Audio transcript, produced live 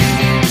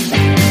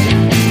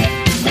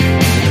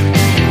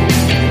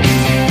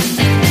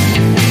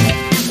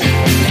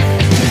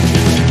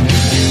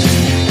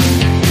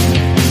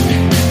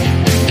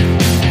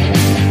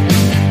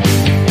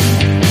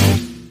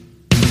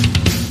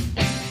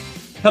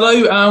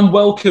Hello and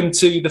welcome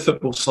to the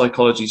Football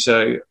Psychology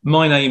Show.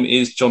 My name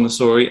is John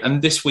Nasori,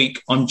 and this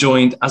week I'm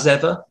joined, as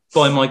ever,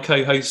 by my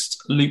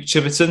co-host Luke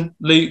Chiverton.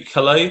 Luke,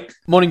 hello.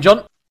 Morning,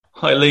 John.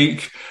 Hi,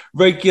 Luke.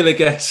 Regular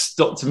guest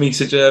Dr.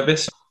 Misa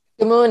Jervis.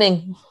 Good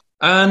morning.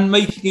 And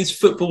making his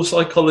Football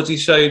Psychology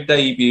Show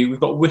debut,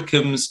 we've got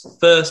Wycombe's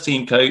first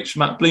team coach,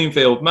 Matt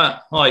Bloomfield.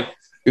 Matt, hi.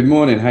 Good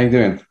morning. How you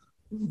doing?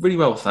 Really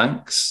well,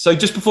 thanks. So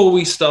just before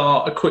we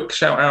start, a quick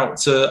shout out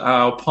to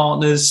our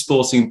partners,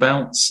 Sporting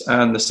Bounce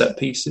and the Set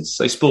Pieces.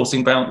 So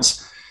Sporting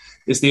Bounce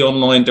is the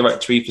online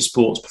directory for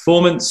sports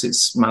performance.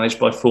 It's managed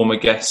by former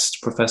guest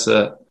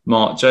Professor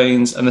Mark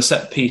Jones, and the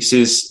Set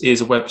Pieces is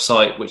a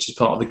website which is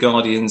part of the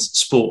Guardian's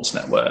sports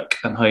network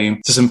and home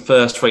to some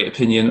first-rate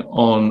opinion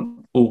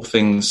on all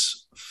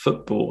things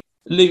football.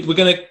 Luke, we're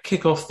going to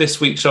kick off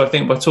this week's show, I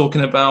think, by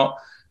talking about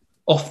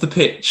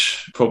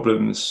off-the-pitch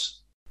problems.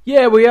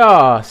 Yeah, we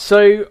are.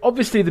 So,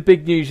 obviously the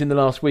big news in the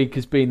last week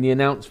has been the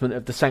announcement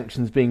of the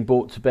sanctions being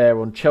brought to bear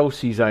on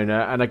Chelsea's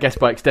owner, and I guess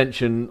by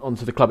extension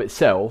onto the club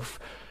itself.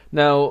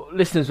 Now,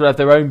 listeners will have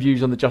their own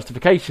views on the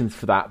justifications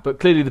for that, but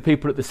clearly the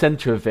people at the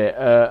centre of it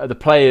are the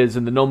players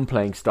and the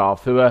non-playing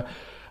staff who are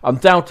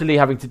undoubtedly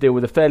having to deal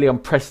with a fairly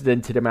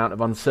unprecedented amount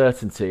of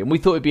uncertainty. And we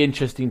thought it'd be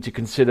interesting to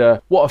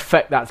consider what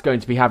effect that's going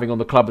to be having on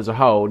the club as a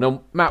whole.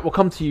 Now, Matt, we'll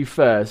come to you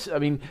first. I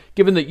mean,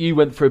 given that you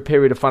went through a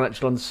period of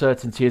financial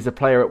uncertainty as a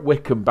player at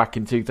Wycombe back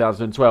in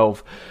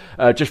 2012,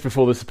 just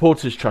before the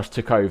Supporters Trust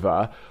took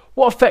over,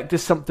 what effect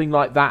does something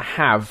like that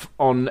have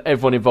on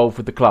everyone involved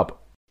with the club?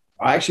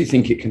 I actually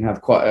think it can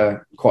have quite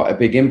a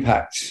big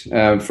impact.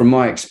 From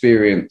my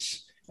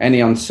experience,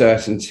 any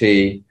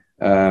uncertainty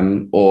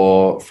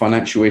or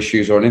financial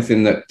issues or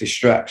anything that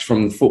distracts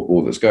from the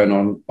football that's going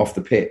on off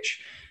the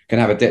pitch can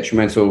have a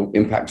detrimental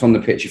impact on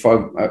the pitch. If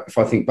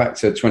I think back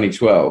to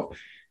 2012,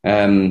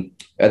 at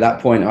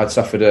that point I'd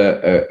suffered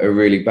a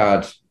really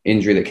bad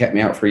injury that kept me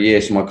out for a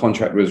year, so my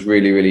contract was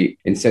really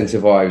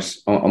incentivized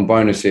on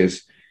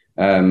bonuses.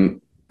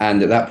 And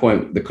at that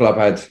point, the club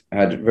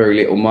had very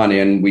little money,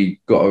 and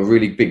we got a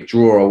really big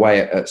draw away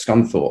at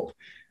Scunthorpe,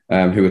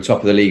 who were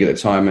top of the league at the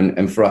time.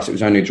 And for us, it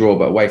was only a draw,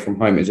 but away from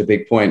home, it was a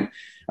big point,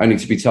 only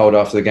to be told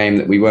after the game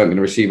that we weren't going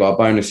to receive our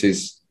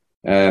bonuses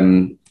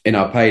in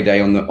our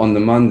payday on the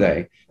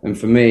Monday. And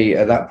for me,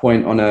 at that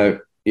point, on a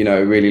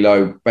really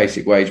low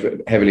basic wage,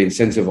 but heavily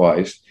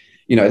incentivized,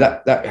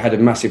 that had a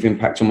massive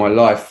impact on my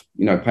life,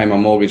 paying my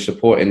mortgage,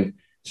 supporting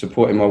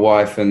my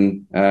wife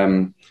and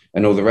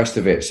all the rest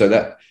of it. So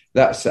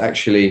that's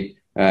actually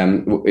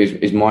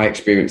is my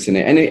experience in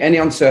it. Any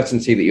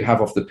uncertainty that you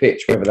have off the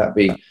pitch, whether that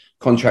be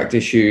contract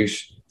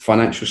issues,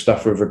 financial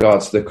stuff with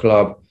regards to the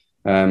club,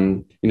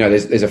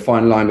 there's a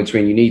fine line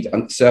between you need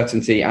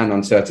uncertainty and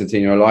uncertainty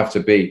in your life to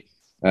be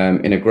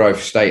in a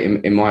growth state,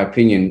 in my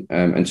opinion,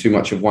 and too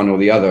much of one or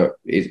the other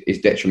is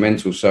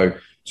detrimental. So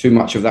too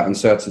much of that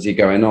uncertainty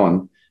going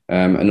on,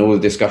 and all the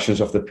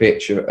discussions off the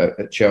pitch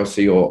at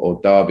Chelsea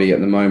or Derby at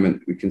the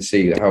moment, we can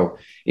see how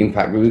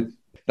impact.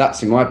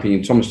 That's, in my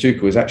opinion, Thomas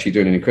Tuchel is actually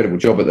doing an incredible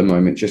job at the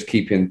moment, just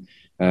keeping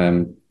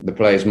the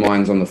players'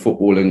 minds on the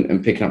football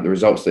and picking up the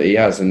results that he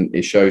has. And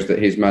it shows that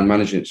his man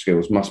management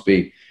skills must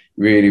be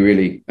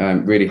really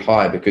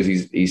high, because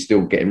he's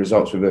still getting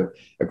results with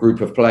a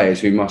group of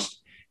players who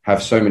must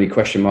have so many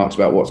question marks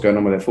about what's going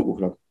on with their football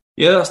club.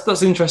 Yeah,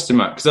 that's interesting,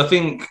 Matt, because I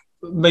think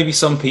maybe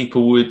some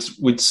people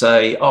would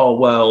say, oh,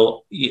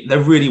 well, they're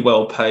really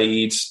well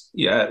paid,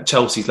 at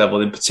Chelsea's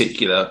level in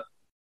particular.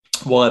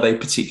 Why are they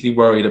particularly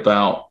worried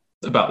about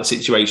the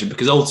situation?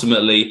 Because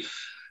ultimately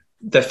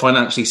they're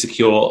financially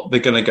secure.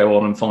 They're going to go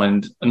on and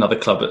find another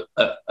club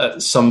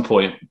at some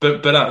point.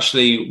 But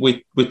actually,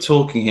 we're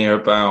talking here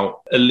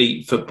about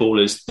elite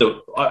footballers that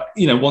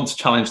want to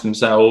challenge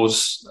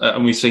themselves,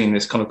 and we've seen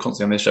this kind of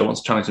constantly on this show. Want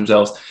to challenge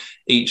themselves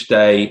each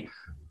day,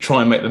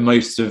 try and make the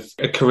most of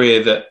a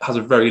career that has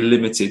a very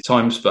limited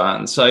time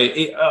span. So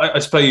I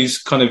suppose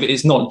kind of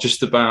it's not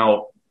just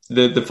about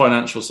the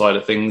financial side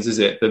of things, is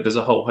it? There's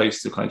a whole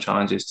host of kind of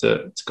challenges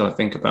to kind of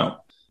think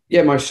about.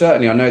 Yeah, most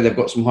certainly. I know they've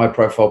got some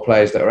high-profile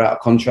players that are out of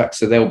contract,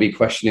 so they'll be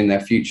questioning their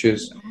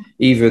futures.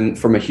 Even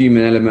from a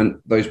human element,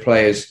 those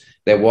players,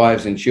 their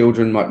wives and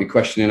children might be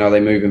questioning, are they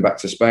moving back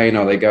to Spain?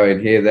 Are they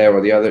going here, there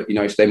or the other?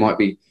 So they might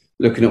be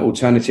looking at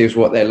alternatives,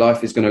 what their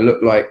life is going to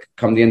look like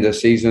come the end of the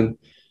season.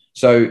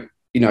 So,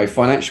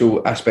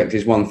 financial aspect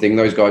is one thing.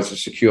 Those guys are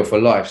secure for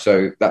life,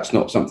 so that's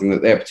not something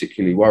that they're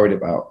particularly worried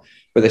about.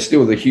 But there's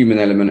still the human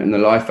element and the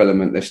life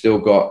element. They've still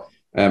got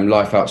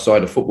life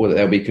outside of football that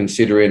they'll be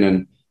considering,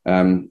 and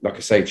like I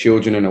say,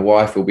 children and a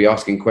wife will be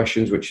asking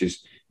questions, which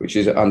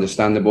is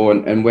understandable,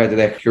 and where do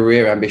their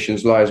career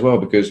ambitions lie as well,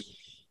 because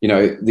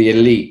the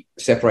elite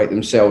separate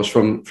themselves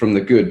from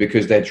the good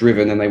because they're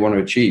driven and they want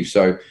to achieve.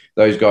 So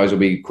those guys will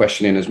be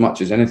questioning as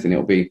much as anything.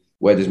 It'll be,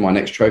 where does my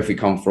next trophy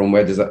come from?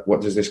 What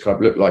does this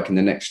club look like in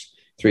the next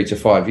 3 to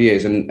 5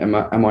 years? And am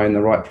I in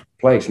the right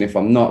place? And if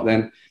I'm not,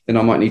 then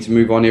I might need to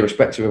move on,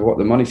 irrespective of what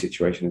the money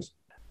situation is.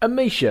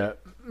 Misha,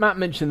 Matt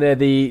mentioned there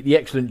the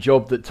excellent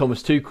job that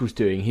Thomas Tuchel's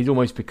doing. He's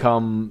almost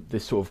become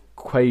this sort of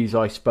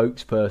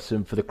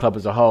quasi-spokesperson for the club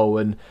as a whole.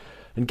 And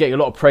and getting a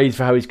lot of praise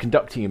for how he's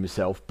conducting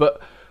himself.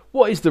 But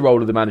what is the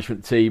role of the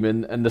management team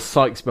and the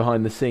psychs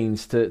behind the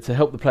scenes to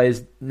help the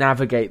players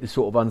navigate the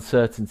sort of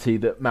uncertainty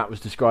that Matt was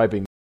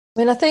describing? I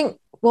mean, I think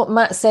what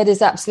Matt said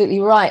is absolutely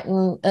right.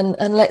 And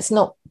let's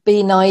not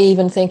be naive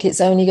and think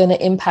it's only going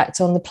to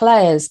impact on the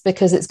players,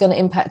 because it's going to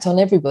impact on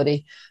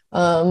everybody.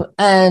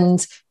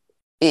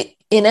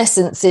 In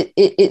essence,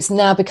 it's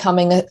now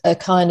becoming a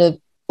kind of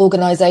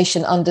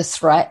organisation under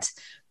threat,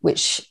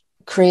 which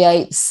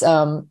creates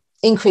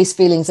increased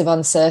feelings of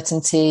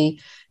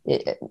uncertainty,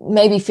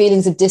 maybe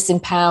feelings of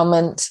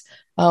disempowerment,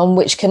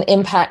 which can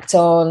impact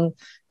on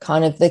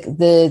kind of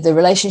the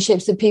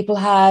relationships that people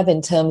have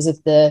in terms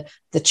of the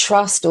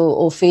trust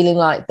or feeling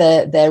like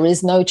there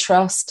is no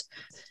trust.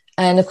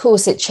 And of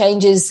course, it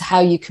changes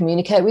how you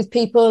communicate with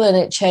people, and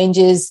it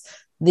changes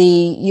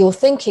your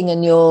thinking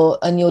and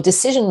your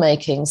decision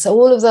making. So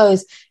all of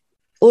those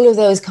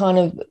kind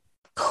of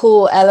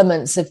core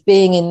elements of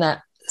being in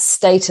that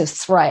state of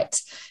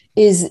threat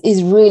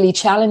is really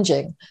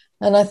challenging.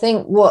 And I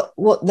think what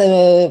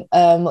the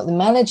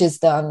manager's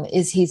done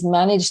is he's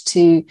managed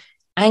to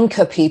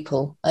anchor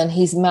people, and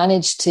he's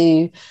managed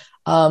to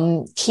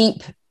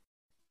keep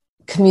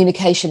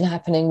communication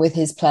happening with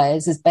his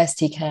players as best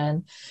he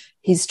can.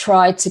 He's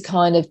tried to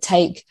kind of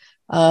take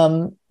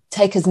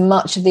as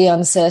much of the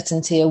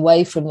uncertainty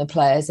away from the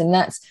players, and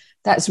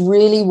that's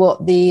really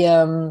what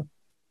the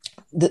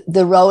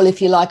role,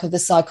 if you like, of the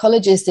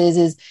psychologist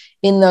is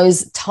in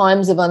those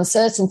times of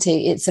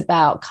uncertainty. It's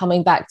about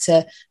coming back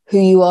to who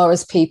you are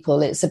as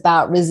people. It's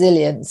about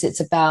resilience. It's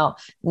about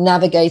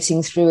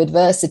navigating through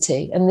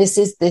adversity, and this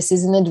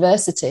is an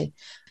adversity,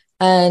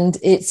 and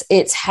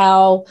it's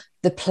how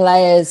the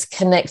players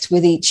connect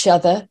with each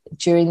other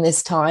during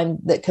this time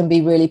that can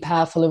be really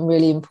powerful and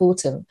really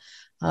important.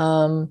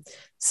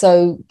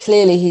 So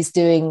clearly he's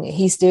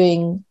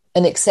doing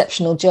an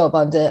exceptional job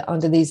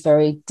under these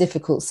very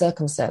difficult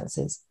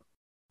circumstances.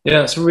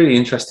 Yeah, it's a really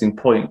interesting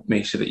point,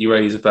 Misha, that you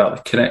raise about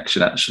the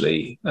connection,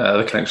 actually,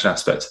 the connection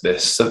aspect of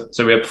this. So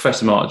we had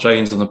Professor Mark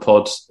Jones on the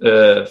pod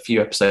a few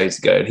episodes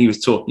ago, and he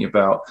was talking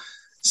about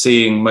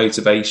seeing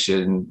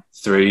motivation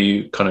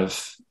through kind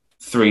of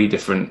three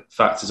different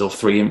factors, or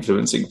three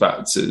influencing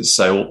factors.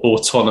 So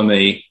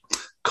autonomy,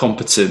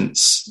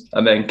 competence,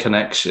 and then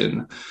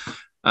connection.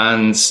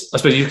 And I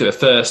suppose you look at the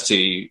first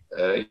two,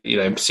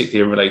 in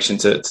particular in relation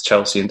to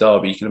Chelsea and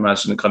Derby, you can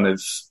imagine the kind of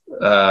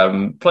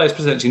players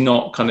potentially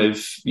not kind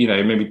of,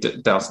 maybe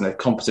doubting their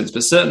competence,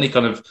 but certainly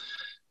kind of,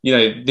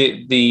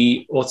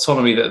 the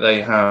autonomy that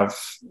they have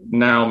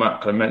now. Matt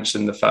kind of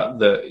mentioned the fact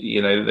that,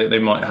 they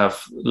might have,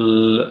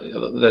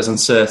 there's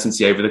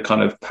uncertainty over the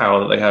kind of power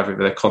that they have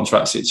over their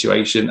contract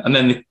situation. And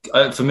then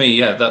for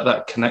me,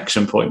 that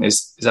connection point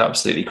is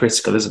absolutely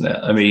critical, isn't it?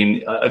 I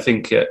mean, I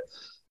think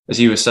as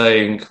you were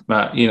saying,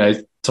 Matt,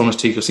 Thomas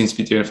Tuchel seems to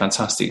be doing a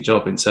fantastic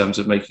job in terms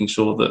of making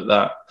sure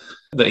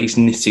that he's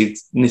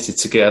knitted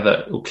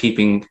together, or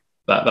keeping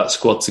that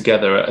squad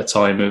together at a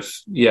time of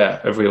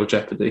real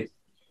jeopardy.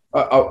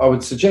 I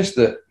would suggest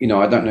that,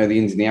 I don't know the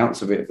ins and the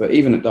outs of it, but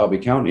even at Derby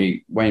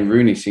County, Wayne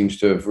Rooney seems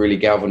to have really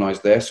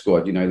galvanised their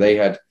squad. They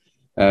had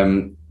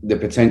the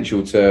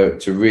potential to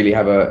really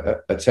have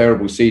a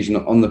terrible season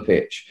on the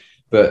pitch,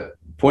 but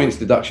points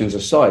deductions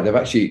aside,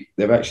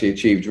 they've actually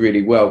achieved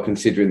really well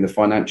considering the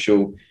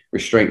financial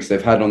restraints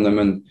they've had on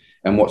them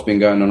and what's been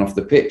going on off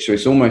the pitch. So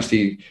it's almost,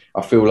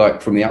 I feel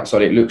like from the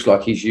outside, it looks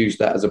like he's used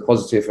that as a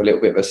positive, a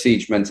little bit of a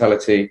siege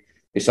mentality.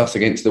 It's us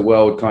against the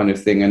world kind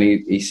of thing. And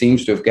he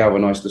seems to have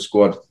galvanised the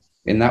squad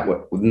in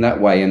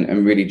that way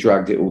and really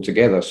dragged it all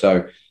together.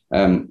 So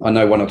I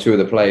know one or two of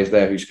the players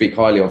there who speak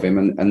highly of him,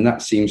 and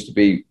that seems to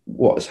be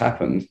what has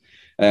happened.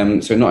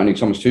 So not only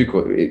Thomas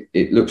Tuchel,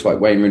 it looks like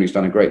Wayne Rooney's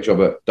done a great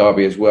job at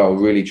Derby as well,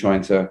 really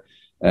trying to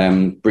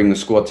bring the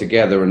squad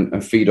together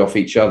and feed off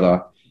each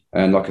other.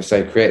 And like I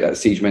say, create that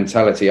siege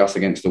mentality, us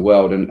against the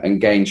world,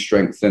 and gain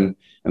strength and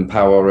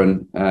power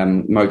and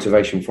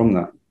motivation from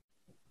that.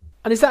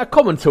 And is that a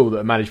common tool that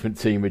a management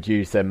team would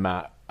use then,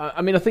 Matt?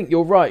 I mean, I think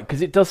you're right,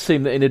 because it does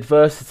seem that in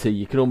adversity,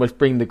 you can almost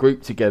bring the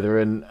group together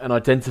and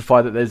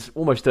identify that there's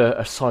almost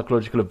a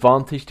psychological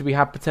advantage to be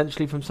had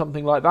potentially from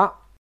something like that.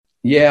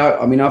 Yeah,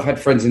 I mean, I've had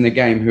friends in the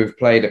game who have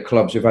played at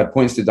clubs who've had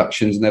points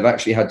deductions, and they've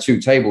actually had two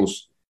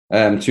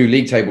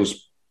league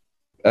tables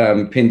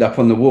pinned up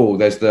on the wall.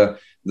 There's the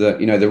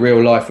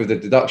real life of the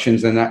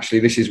deductions, and actually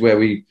this is where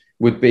we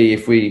would be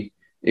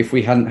if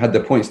we hadn't had the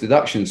points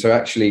deduction. So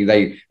actually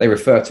they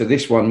refer to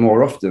this one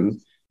more often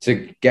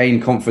to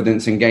gain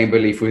confidence and gain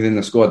belief within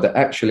the squad, that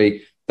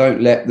actually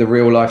don't let the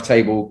real life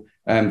table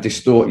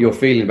distort your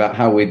feeling about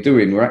how we're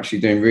doing. We're actually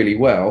doing really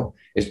well.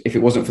 If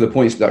it wasn't for the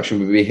points deduction,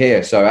 we'd be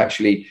here. So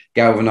actually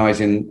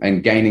galvanising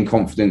and gaining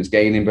confidence,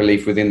 gaining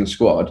belief within the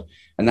squad,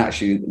 and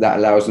actually that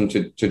allows them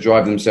to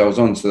drive themselves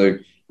on. So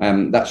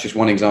that's just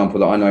one example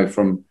that I know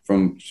from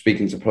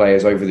speaking to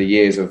players over the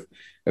years of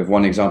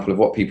one example of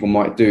what people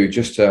might do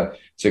just to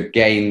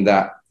gain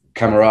that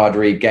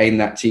camaraderie, gain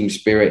that team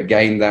spirit,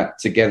 gain that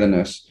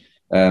togetherness,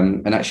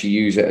 and actually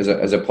use it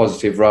as a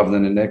positive rather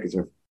than a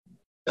negative.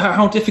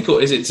 how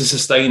difficult is it to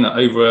sustain that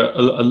over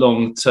a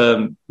long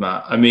term,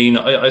 Matt? I mean,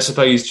 I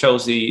suppose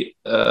Chelsea,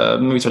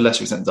 maybe to a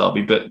lesser extent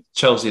Derby, but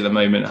Chelsea at the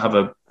moment have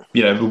a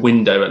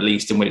window at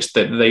least in which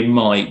they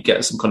might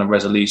get some kind of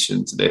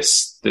resolution to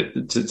this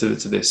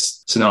to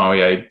this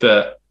scenario.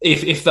 But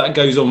if that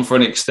goes on for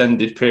an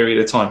extended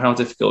period of time, how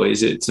difficult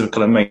is it to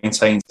kind of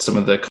maintain some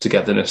of the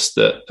togetherness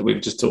that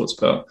we've just talked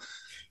about?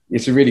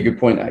 It's a really good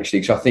point,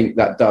 actually, because I think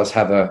that does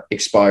have a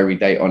expiry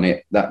date on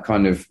it, that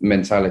kind of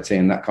mentality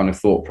and that kind of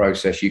thought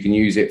process. You can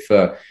use it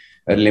for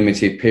a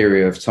limited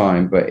period of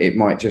time, but it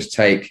might just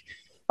take,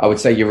 I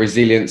would say your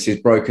resilience is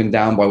broken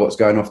down by what's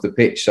going off the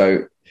pitch.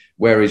 So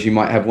whereas you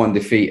might have one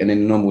defeat and in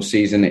a normal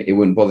season, it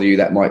wouldn't bother you,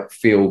 that might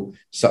feel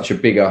such a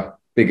bigger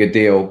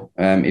deal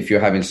if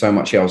you're having so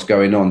much else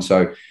going on.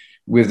 So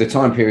with the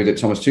time period that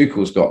Thomas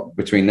Tuchel's got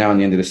between now and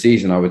the end of the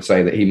season, I would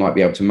say that he might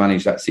be able to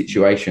manage that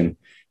situation.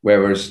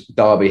 Whereas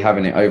Derby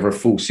having it over a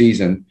full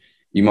season,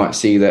 you might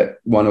see that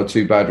one or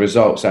two bad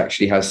results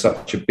actually has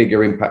such a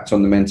bigger impact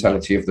on the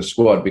mentality of the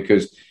squad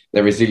because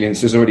their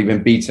resilience has already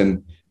been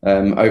beaten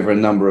over a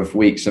number of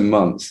weeks and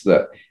months,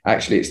 that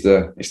actually it's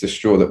the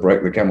straw that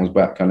broke the camel's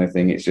back kind of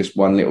thing. It's just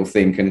one little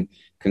thing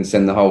can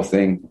send the whole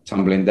thing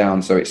tumbling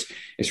down. So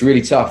it's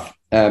really tough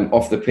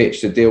off the pitch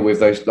to deal with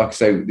those. Like I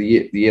say,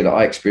 the year that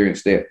I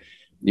experienced it,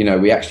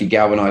 we actually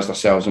galvanised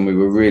ourselves and we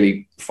were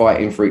really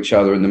fighting for each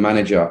other and the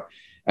manager.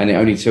 And it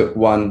only took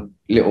one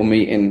little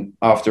meeting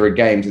after a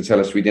game to tell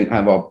us we didn't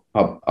have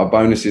our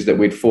bonuses that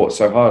we'd fought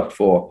so hard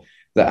for,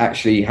 that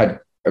actually had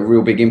a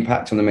real big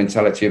impact on the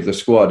mentality of the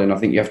squad. And I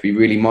think you have to be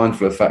really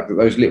mindful of the fact that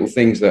those little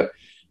things that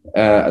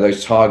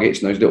those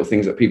targets and those little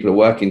things that people are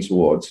working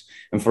towards.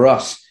 And for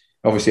us,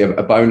 obviously,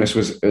 a bonus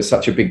was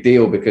such a big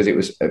deal because it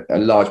was a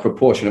large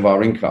proportion of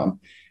our income.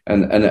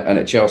 And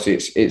at Chelsea,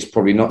 it's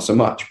probably not so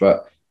much,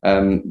 but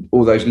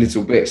all those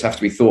little bits have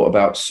to be thought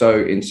about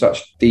in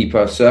such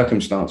deeper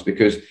circumstance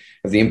because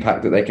of the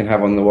impact that they can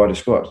have on the wider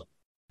squad.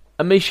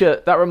 And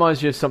Misha, that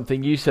reminds me of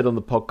something you said on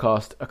the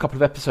podcast a couple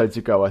of episodes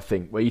ago, I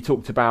think, where you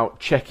talked about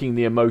checking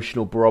the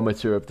emotional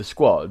barometer of the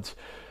squad.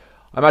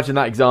 I imagine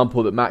that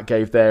example that Matt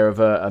gave there of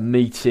a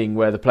meeting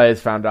where the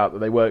players found out that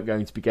they weren't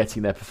going to be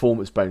getting their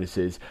performance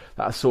bonuses,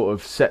 that sort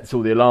of sets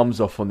all the alarms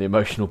off on the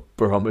emotional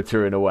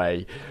barometer in a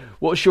way.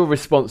 What's your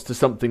response to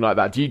something like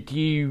that? Do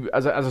you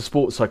as a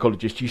sports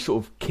psychologist, do you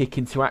sort of kick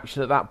into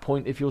action at that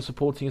point if you're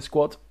supporting a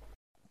squad?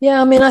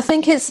 Yeah, I mean, I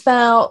think it's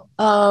about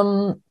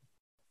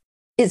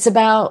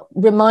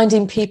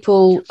reminding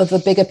people of a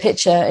bigger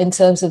picture in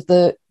terms of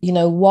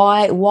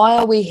why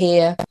are we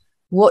here?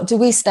 What do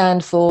we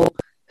stand for?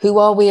 Who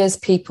are we as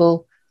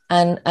people?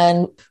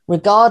 And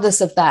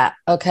regardless of that,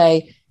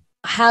 okay,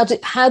 how do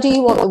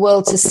you want the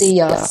world to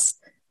see us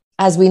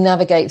as we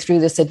navigate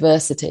through this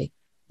adversity?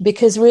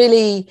 Because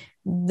really,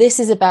 this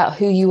is about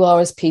who you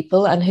are as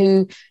people and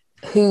who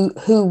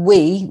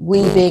we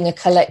being a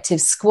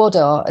collective squad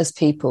are as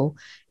people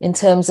in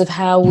terms of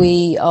how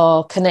we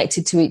are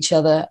connected to each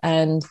other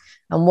and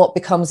what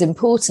becomes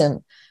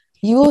important.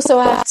 You also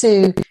have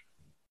to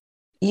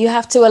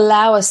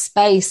allow a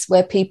space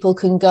where people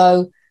can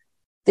go,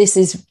 this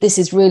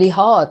is really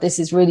hard, this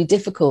is really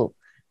difficult.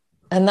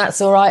 And that's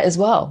all right as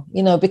well,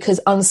 because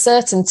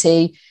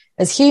uncertainty,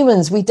 as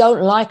humans, we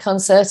don't like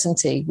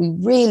uncertainty. We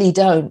really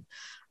don't.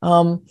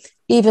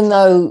 Even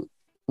though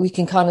we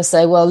can kind of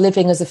say, well,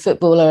 living as a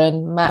footballer,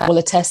 and Matt will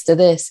attest to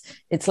this,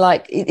 it's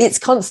like it's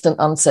constant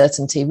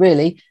uncertainty,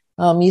 really.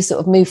 You sort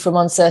of move from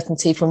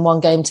uncertainty from one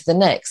game to the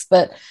next,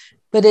 but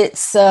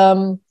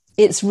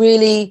it's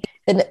really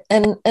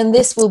and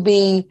this will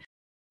be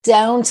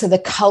down to the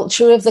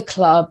culture of the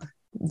club,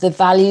 the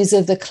values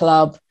of the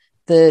club,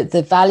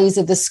 the values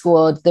of the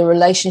squad, the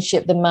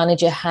relationship the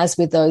manager has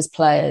with those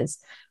players.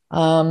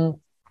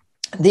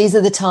 These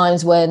are the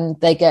times when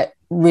they get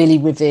really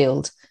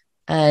revealed.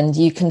 And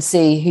you can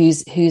see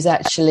who's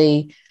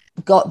actually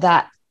got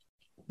that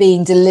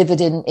being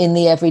delivered in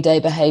the everyday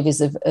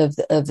behaviours of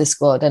the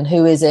squad, and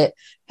who is it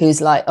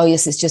who's like, oh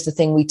yes, it's just a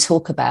thing we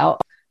talk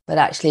about, but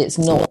actually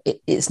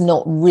it's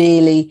not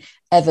really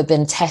ever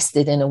been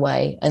tested in a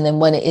way. And then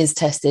when it is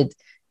tested,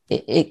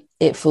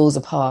 it falls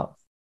apart.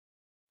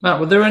 Matt,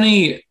 were there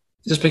any,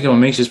 just picking on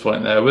Misha's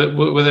point there,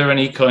 were there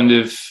any kind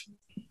of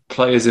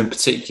players in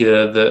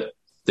particular that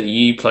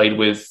you played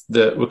with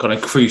that were kind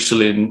of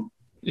crucial in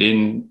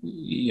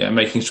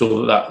making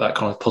sure that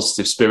kind of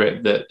positive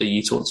spirit that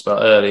you talked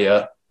about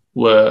earlier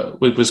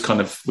was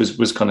kind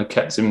of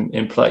kept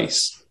in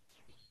place?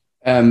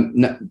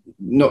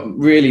 Not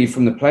really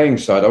from the playing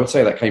side. I would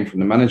say that came from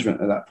the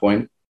management at that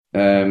point.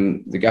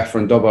 The Gaffer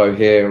and Dobbo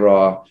here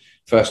are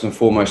first and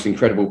foremost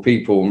incredible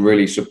people and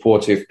really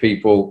supportive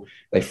people.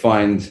 They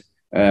find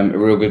a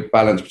real good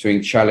balance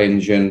between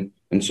challenge and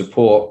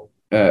support.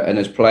 And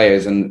as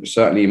players, and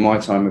certainly in my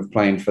time of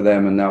playing for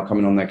them and now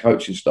coming on their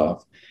coaching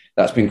staff,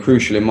 that's been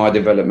crucial in my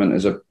development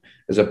as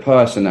a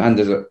person and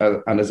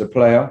as a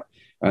player.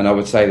 And I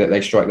would say that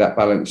they strike that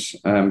balance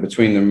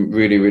between them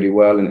really, really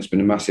well. And it's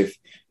been a massive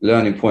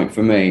learning point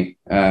for me.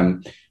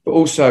 But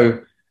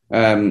also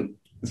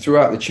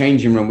throughout the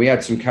changing room, we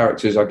had some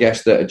characters, I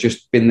guess, that had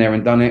just been there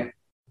and done it.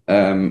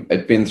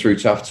 had been through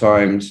tough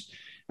times.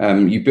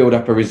 You build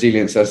up a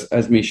resilience,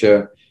 as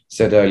Misha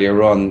said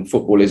earlier on.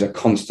 Football is a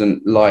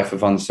constant life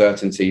of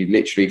uncertainty,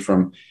 literally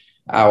from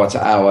hour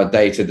to hour,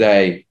 day to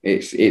day.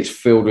 It's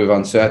filled with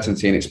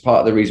uncertainty, and it's part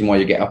of the reason why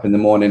you get up in the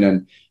morning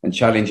and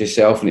challenge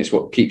yourself, and it's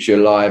what keeps you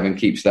alive and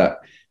keeps that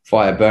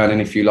fire burning,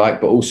 if you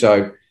like. But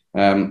also,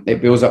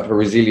 it builds up a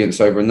resilience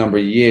over a number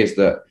of years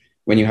that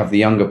when you have the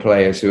younger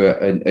players who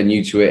are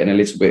new to it and a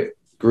little bit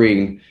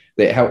green,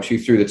 that it helps you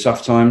through the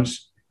tough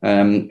times.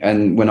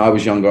 And when I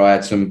was younger, I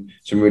had some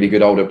really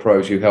good older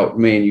pros who helped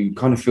me, and you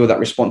kind of feel that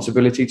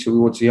responsibility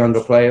towards the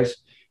younger players.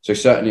 So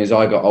certainly as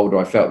I got older,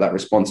 I felt that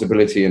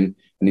responsibility and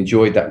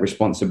enjoyed that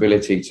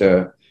responsibility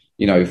to,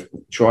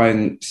 try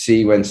and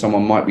see when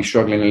someone might be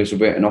struggling a little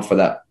bit and offer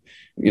that,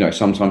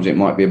 sometimes it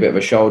might be a bit of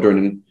a shoulder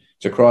and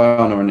to cry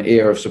on, or an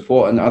ear of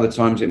support. And other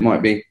times it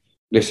might be,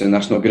 listen,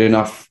 that's not good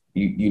enough.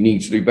 You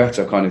need to do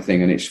better, kind of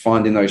thing. And it's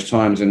finding those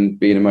times and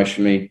being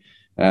emotionally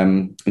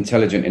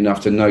intelligent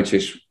enough to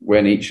notice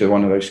when each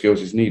one of those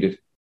skills is needed.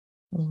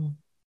 Mm.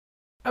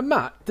 And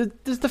Matt,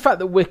 does the fact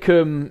that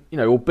Wycombe,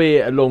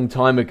 albeit a long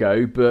time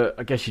ago, but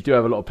I guess you do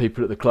have a lot of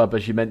people at the club,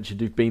 as you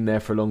mentioned, who've been there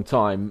for a long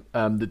time,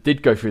 that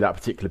did go through that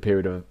particular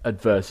period of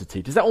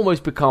adversity, does that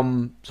almost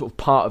become sort of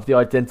part of the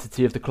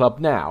identity of the club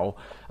now?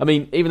 I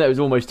mean, even though it was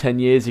almost 10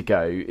 years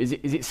ago, is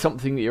it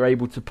something that you're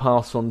able to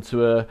pass on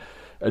to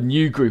a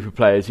new group of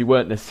players who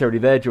weren't necessarily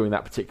there during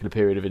that particular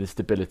period of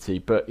instability,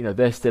 but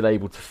they're still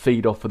able to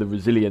feed off of the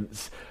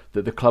resilience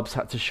that the club's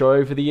had to show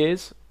over the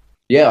years?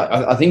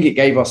 Yeah, I think it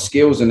gave us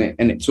skills, and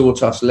it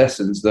taught us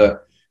lessons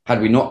that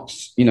had we not,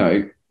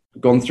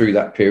 gone through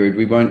that period,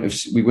 we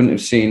wouldn't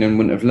have seen and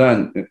wouldn't have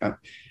learned.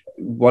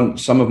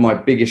 Some of my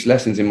biggest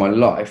lessons in my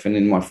life and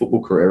in my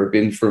football career have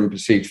been from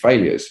perceived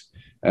failures.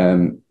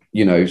 Near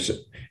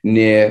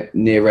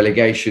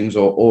relegations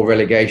or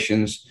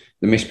relegations,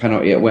 the missed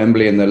penalty at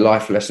Wembley and the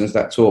life lessons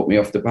that taught me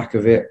off the back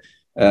of it,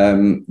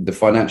 the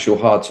financial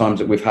hard times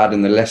that we've had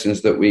and the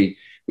lessons that we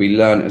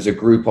learned as a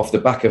group off the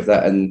back of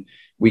that. And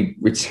we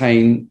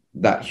retain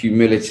that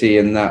humility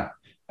and that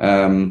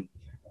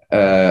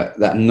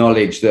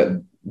knowledge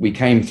that we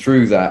came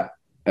through that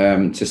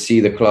to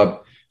see the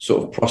club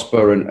sort of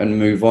prosper and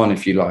move on,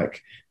 if you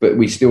like. But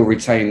we still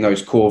retain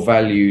those core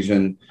values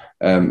and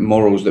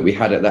morals that we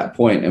had at that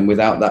point. And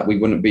without that, we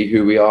wouldn't be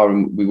who we are,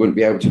 and we wouldn't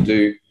be able to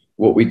do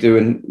what we do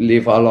and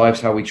live our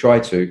lives how we try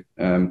to.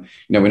 We're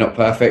not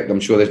perfect. I'm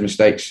sure there's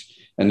mistakes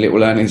and little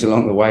learnings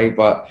along the way,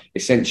 but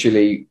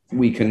essentially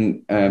we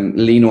can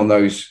lean on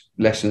those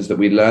lessons that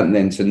we learned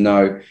then to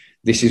know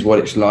this is what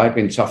it's like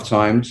in tough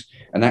times.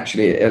 And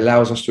actually it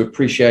allows us to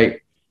appreciate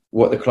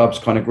what the club's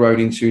kind of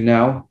grown into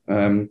now.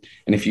 And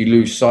if you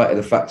lose sight of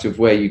the fact of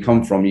where you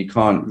come from, you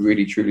can't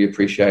really truly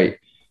appreciate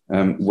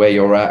where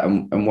you're at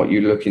and what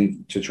you're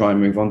looking to try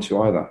and move on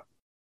to either.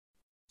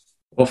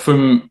 Well,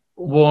 from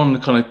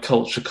one kind of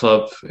culture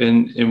club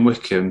in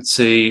Wycombe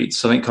to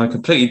something kind of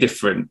completely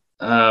different,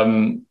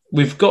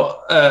 we've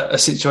got a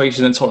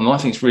situation at Tottenham I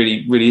think is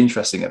really, really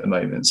interesting at the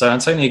moment. So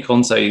Antonio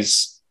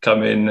Conte's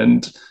come in,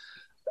 and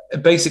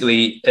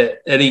basically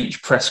at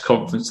each press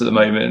conference at the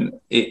moment,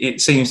 it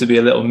seems to be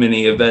a little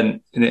mini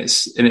event in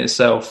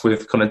itself,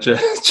 with kind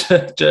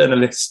of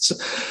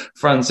journalists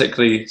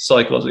frantically,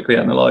 psychologically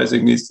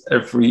analysing his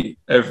every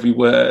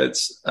word.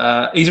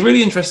 He's a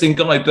really interesting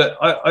guy, but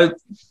I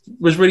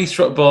was really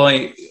struck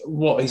by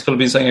what he's kind of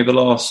been saying over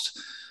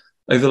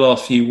the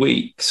last few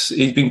weeks.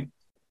 He's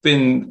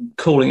been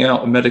calling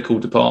out a medical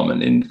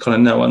department in kind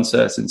of no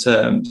uncertain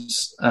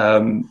terms,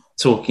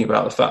 talking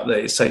about the fact that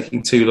it's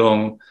taking too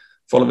long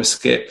for Oliver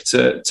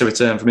Skipp to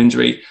return from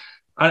injury.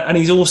 And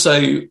he's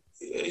also,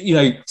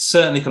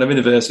 certainly kind of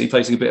inadvertently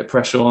placing a bit of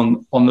pressure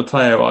on the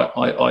player,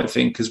 I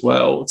think, as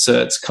well,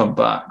 to come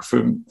back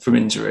from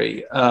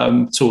injury,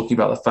 talking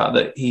about the fact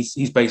that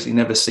he's basically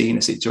never seen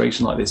a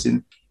situation like this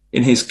in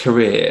his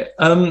career.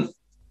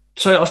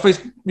 So I suppose,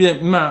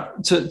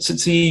 Matt,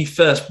 to you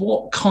first,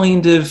 what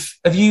kind of,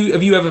 have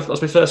you ever,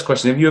 that's my first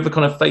question, have you ever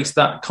kind of faced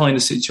that kind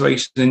of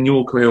situation in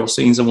your career, or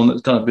seen someone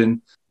that's kind of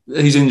been,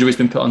 whose injury's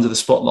been put under the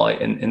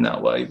spotlight in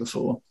that way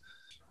before?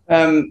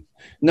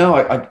 No,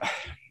 I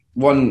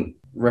one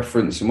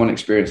reference and one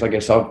experience I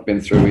guess I've been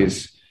through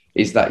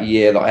is that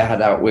year that I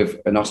had out with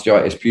an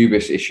osteitis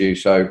pubis issue.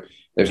 So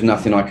there's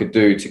nothing I could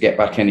do to get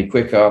back any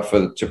quicker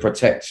to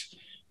protect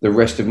the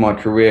rest of my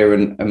career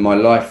and my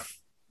life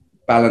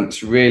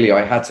balance. Really,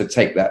 I had to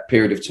take that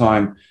period of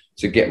time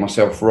to get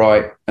myself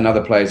right, and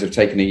other players have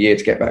taken a year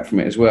to get back from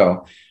it as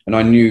well. And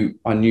I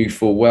knew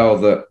full well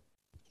that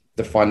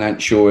the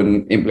financial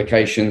and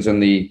implications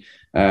and the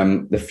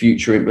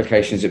future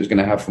implications it was going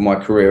to have for my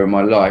career and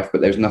my life,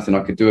 but there was nothing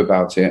I could do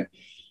about it.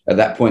 At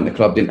that point, the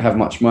club didn't have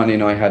much money,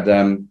 and I had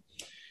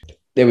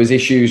there was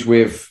issues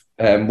with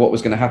what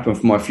was going to happen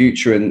for my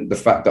future and the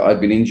fact that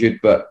I'd been injured.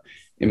 But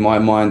in my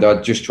mind,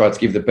 I just tried to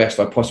give the best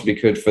I possibly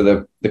could for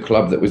the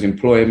club that was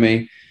employing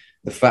me.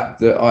 The fact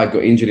that I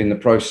got injured in the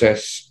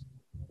process,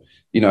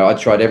 I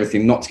tried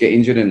everything not to get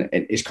injured, and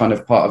it's kind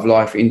of part of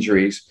life,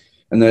 injuries.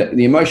 And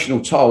the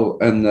emotional toll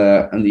and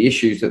the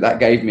issues that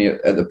gave me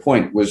at the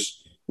point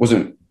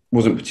wasn't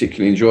wasn't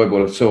particularly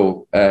enjoyable at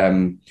all.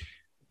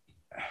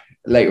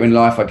 Later in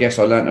life, I guess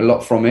I learned a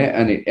lot from it,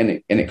 and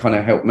it kind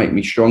of helped make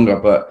me stronger.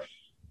 But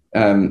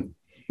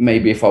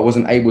maybe if I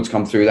wasn't able to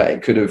come through that,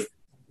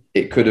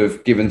 it could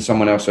have given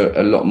someone else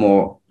a lot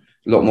more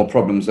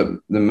problems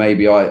than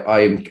maybe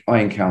I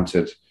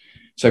encountered.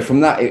 So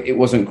from that, it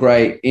wasn't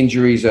great.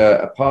 Injuries are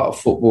a part of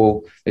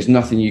football. There's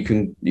nothing you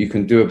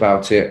can do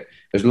about it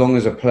as long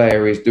as a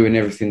player is doing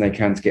everything they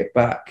can to get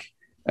back.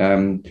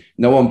 No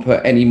one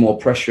put any more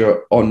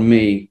pressure on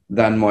me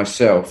than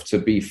myself to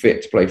be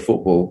fit to play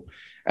football,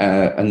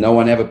 and no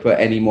one ever put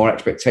any more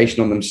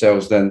expectation on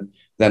themselves than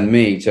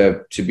me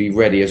to be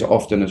ready as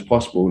often as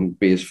possible and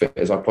be as fit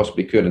as I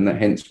possibly could. And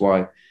hence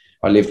why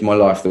I lived my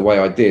life the way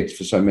I did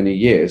for so many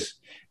years.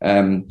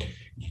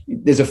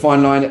 There's a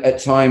fine line at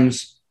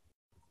times.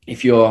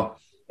 If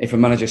a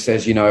manager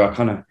says,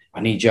 I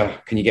need you,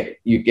 can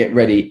you get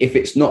ready? If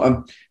it's not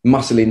a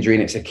muscle injury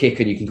and it's a kick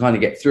and you can kind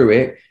of get through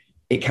it,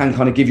 it can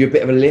kind of give you a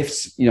bit of a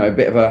lift, a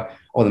bit of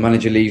the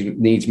manager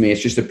needs me.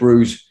 It's just a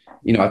bruise.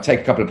 I take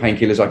a couple of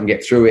painkillers, I can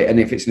get through it. And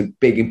if it's a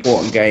big,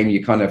 important game,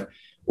 you kind of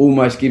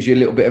almost gives you a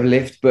little bit of a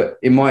lift. But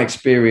in my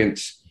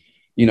experience,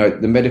 the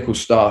medical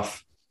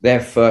staff,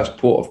 their first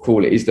port of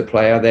call is the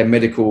player. Their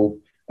medical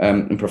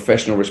and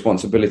professional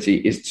responsibility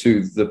is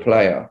to the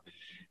player.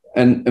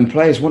 And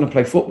players want to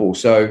play football.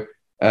 So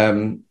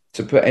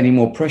to put any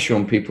more pressure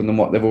on people than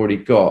what they've already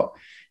got,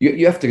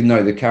 you have to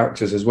know the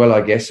characters as well,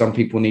 I guess. Some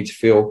people need to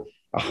feel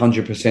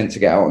 100% to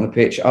get out on the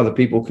pitch. Other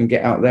people can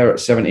get out there at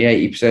 70,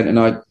 80%.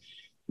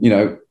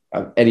 And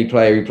any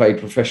player who played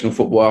professional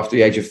football after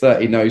the age of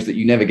 30 knows that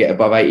you never get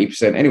above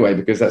 80% anyway,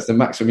 because that's the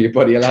maximum your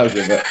body allows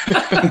you.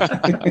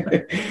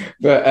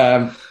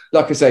 But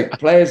like I say,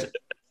 players,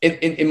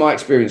 in my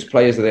experience,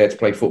 players are there to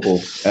play football.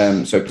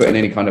 So putting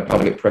any kind of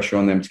public pressure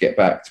on them to get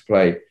back to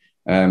play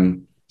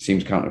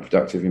seems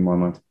counterproductive in my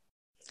mind.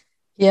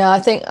 Yeah, I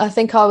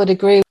think I would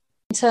agree.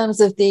 In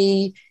terms of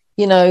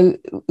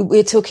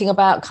we're talking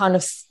about kind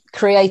of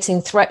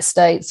creating threat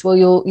states. Well,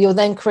 you're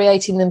then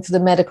creating them for the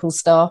medical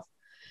staff.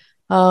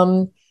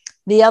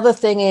 The other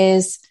thing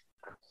is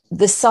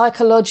the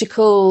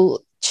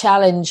psychological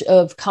challenge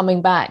of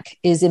coming back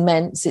is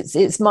immense.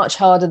 It's much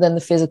harder than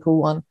the physical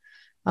one.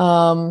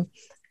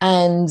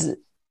 And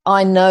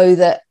I know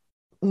that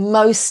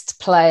most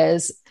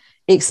players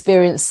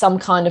experience some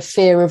kind of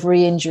fear of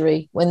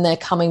re-injury when they're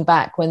coming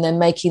back, when they're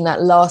making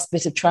that last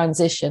bit of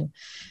transition.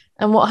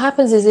 And what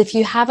happens is if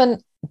you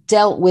haven't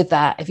dealt with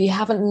that, if you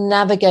haven't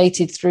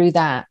navigated through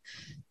that,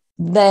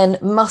 then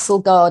muscle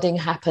guarding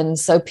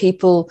happens. So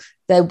people,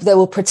 they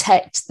will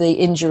protect the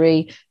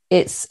injury.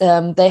 It's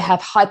they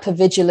have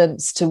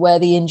hypervigilance to where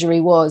the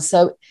injury was.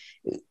 So,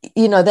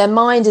 their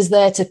mind is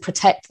there to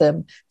protect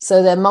them.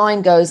 So their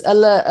mind goes,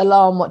 alert,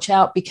 alarm, watch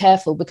out, be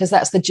careful, because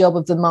that's the job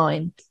of the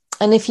mind.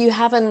 And if you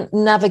haven't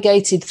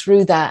navigated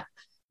through that,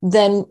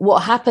 then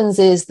what happens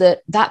is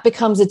that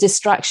becomes a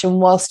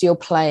distraction whilst you're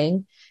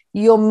playing.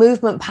 Your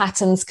movement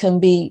patterns can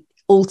be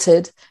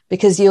altered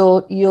because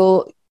you're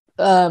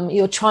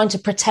trying to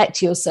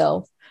protect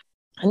yourself,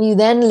 and you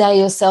then lay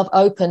yourself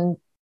open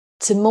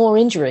to more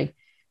injury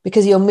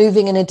because you're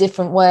moving in a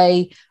different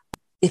way.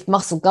 If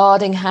muscle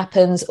guarding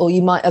happens, or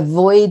you might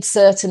avoid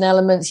certain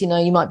elements, you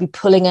might be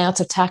pulling out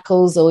of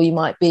tackles, or you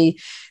might be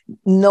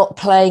not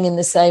playing in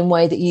the same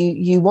way that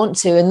you want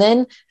to. And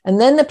then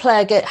the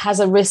player has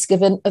a risk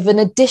of an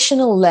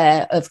additional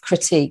layer of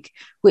critique,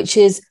 which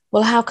is,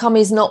 well, how come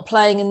he's not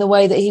playing in the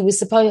way that he was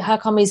supposed? How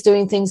come he's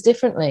doing things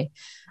differently?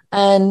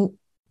 And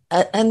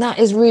that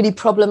is really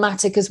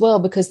problematic as well,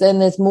 because then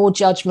there's more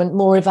judgment,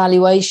 more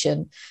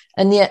evaluation.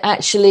 And yet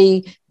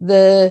actually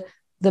the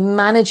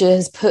manager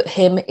has put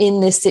him in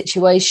this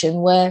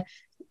situation where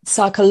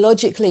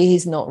psychologically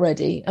he's not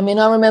ready. I mean,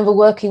 I remember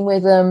working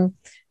with a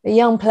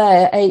young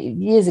player 8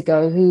 years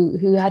ago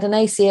who had an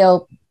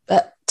ACL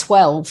at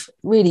 12,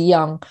 really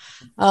young.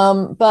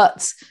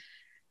 But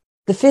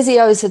the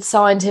physios had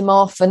signed him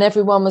off and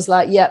everyone was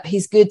like, yep,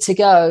 he's good to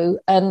go.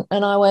 And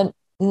I went,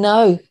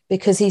 no,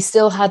 because he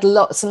still had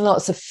lots and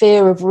lots of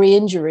fear of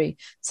re-injury.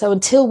 So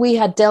until we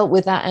had dealt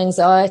with that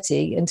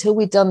anxiety, until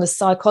we'd done the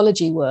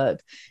psychology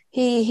work,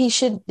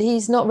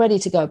 he's not ready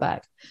to go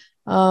back.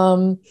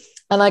 And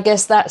I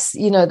guess that's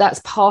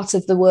part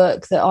of the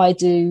work that I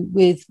do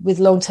with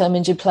long-term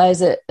injured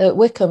players at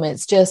Wycombe.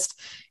 It's just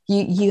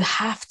you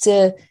have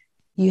to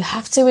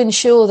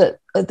ensure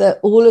that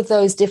all of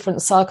those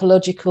different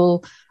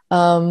psychological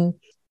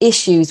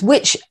issues,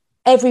 which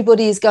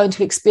everybody is going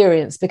to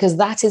experience, because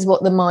that is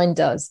what the mind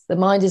does. The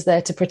mind is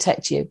there to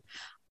protect you,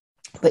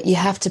 but you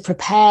have to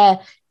prepare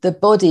the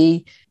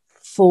body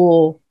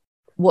for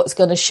what's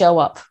going to show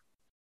up,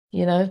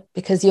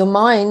 because your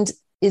mind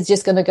is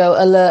just going to go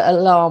alert,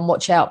 alarm,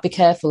 watch out, be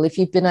careful. If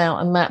you've been out,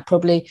 and Matt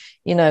probably,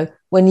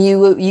 when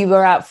you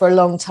were out for a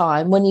long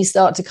time, when you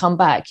start to come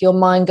back, your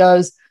mind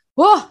goes,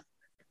 whoa,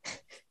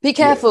 be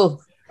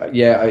careful.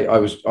 Yeah, I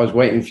was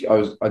waiting.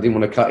 I didn't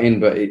want to cut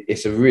in, but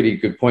it's a really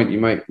good point you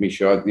make,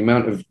 Misha. The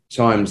amount of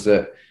times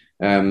that,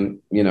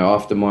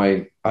 after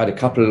I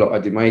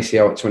did my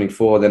ACL at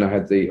 24, then I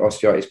had the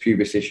osteitis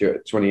pubis issue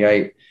at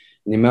 28.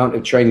 the amount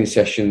of training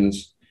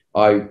sessions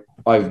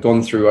I've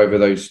gone through over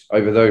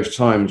those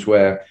times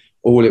where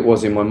all it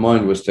was in my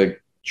mind was to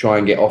try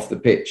and get off the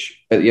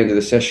pitch at the end of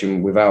the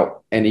session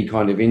without any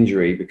kind of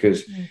injury,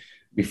 because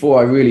before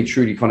I really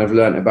truly kind of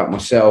learned about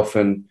myself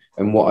and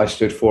what I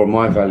stood for and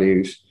my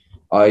values,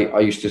 I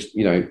used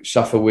to,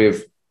 suffer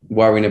with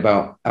worrying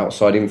about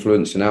outside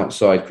influence and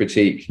outside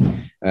critique.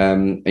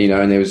 And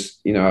there was,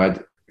 I had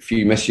a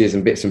few messages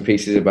and bits and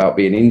pieces about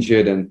being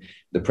injured and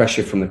the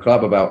pressure from the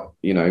club about,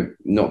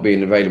 not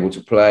being available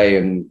to play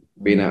and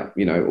being at,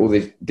 all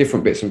these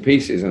different bits and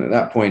pieces. And at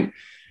that point,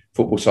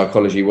 football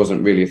psychology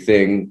wasn't really a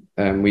thing.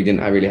 We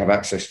didn't really have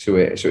access to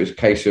it. So it was a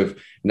case of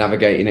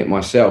navigating it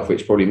myself,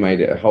 which probably made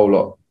it a whole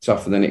lot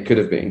tougher than it could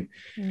have been.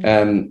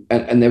 And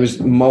there was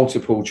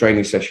multiple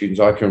training sessions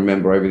I can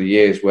remember over the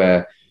years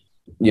where,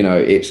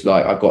 it's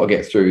like, I've got to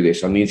get through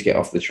this. I need to get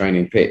off the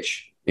training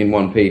pitch in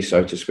one piece,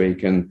 so to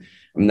speak. And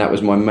that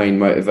was my main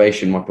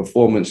motivation. My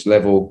performance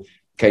level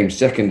came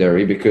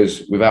secondary,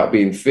 because without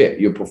being fit,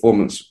 your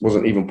performance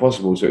wasn't even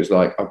possible. So it's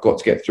like, I've got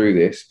to get through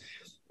this.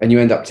 And you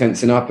end up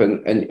tensing up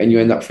and you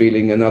end up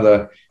feeling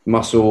another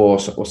muscle or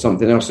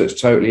something else that's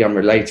totally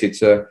unrelated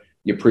to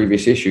your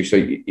previous issue. So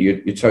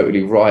you're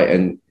totally right.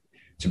 And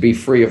to be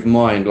free of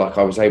mind, like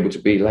I was able to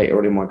be later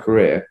on in my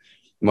career,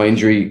 my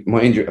injury,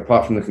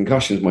 apart from the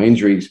concussions, my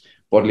injuries,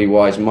 bodily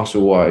wise,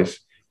 muscle wise,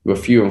 were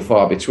few and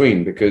far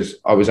between, because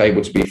I was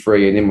able to be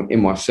free and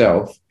in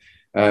myself,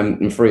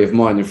 and free of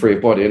mind and free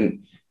of body.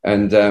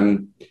 And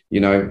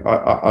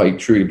I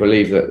truly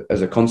believe that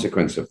as a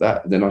consequence of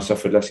that, then I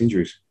suffered less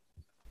injuries.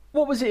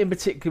 What was it in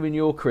particular in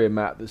your career,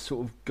 Matt, that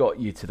sort of got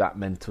you to that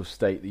mental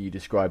state that you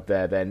described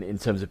there then, in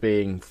terms of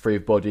being free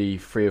of body,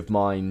 free of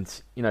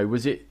mind?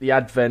 Was it the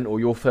advent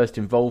or your first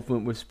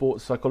involvement with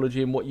sports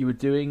psychology and what you were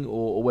doing,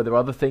 or were there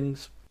other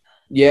things?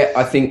 Yeah,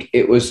 I think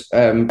it was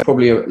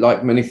probably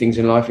like many things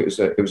in life. It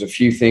was a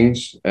few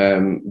things.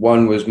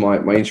 One was my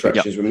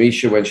interactions with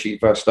Misha when she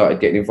first started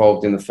getting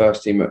involved in the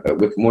first team at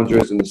Wycombe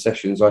Wanderers, and the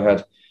sessions I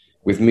had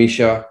with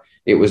Misha.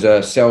 It was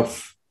a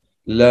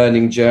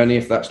self-learning journey,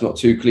 if that's not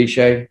too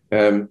cliche.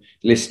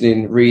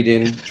 Listening,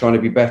 reading, trying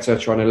to be better,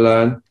 trying to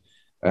learn.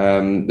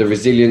 The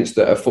resilience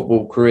that a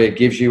football career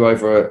gives you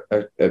over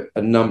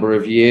a number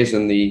of years,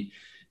 and the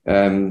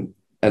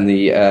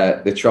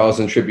trials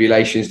and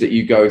tribulations that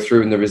you go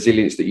through, and the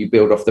resilience that you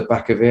build off the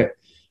back of it,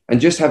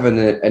 and just having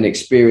an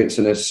experience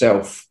and a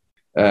self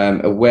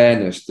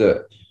awareness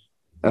that,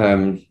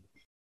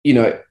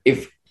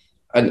 if,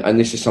 and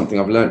this is something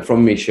I've learned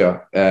from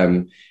Misha,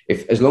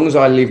 if as long as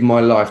I live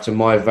my life to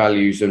my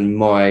values and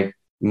my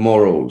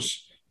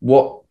morals,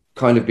 what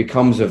kind of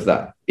becomes of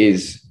that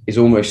is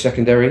almost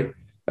secondary.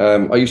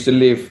 I used to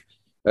live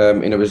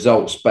in a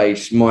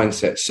results-based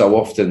mindset so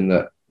often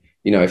that,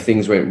 if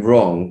things went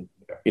wrong,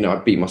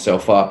 I'd beat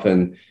myself up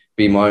and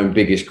be my own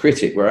biggest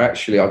critic, where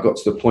actually I got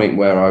to the point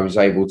where I was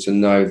able to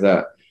know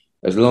that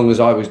as long as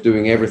I was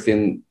doing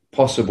everything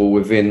possible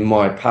within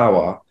my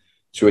power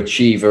to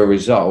achieve a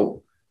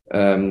result,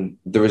 the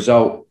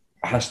result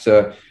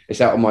it's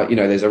out of my,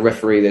 there's a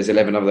referee, there's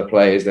 11 other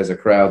players, there's a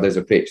crowd, there's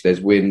a pitch, there's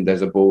wind,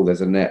 there's a ball,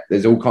 there's a net,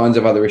 there's all kinds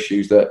of other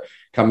issues that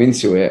come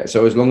into it.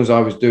 So as long as I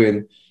was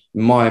doing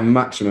my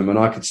maximum, and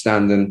I could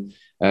stand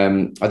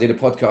I did a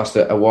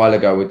podcast a while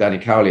ago with Danny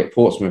Cowley at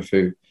Portsmouth,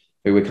 who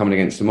we're coming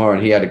against tomorrow.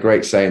 And he had a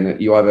great saying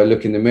that you either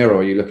look in the mirror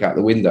or you look out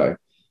the window.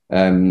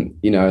 And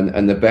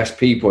the best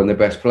people and the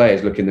best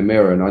players look in the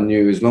mirror. And I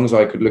knew as long as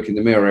I could look in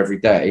the mirror every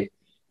day,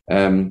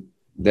 then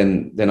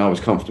I was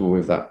comfortable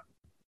with that.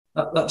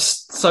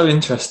 That's so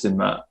interesting,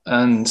 Matt.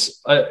 And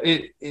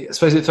I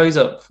suppose it throws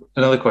up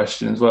another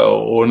question as well,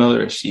 or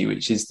another issue,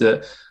 which is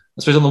that I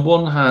suppose on the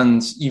one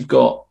hand, you've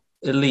got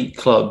elite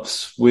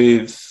clubs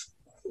with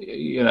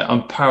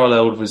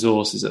unparalleled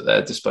resources at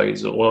their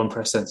disposal, or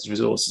unprecedented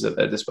resources at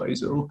their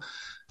disposal.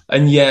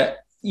 And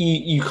yet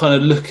you kind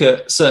of look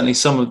at certainly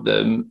some of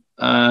them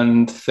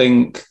and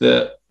think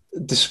that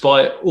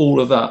despite all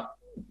of that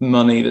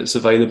money that's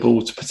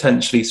available to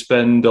potentially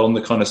spend on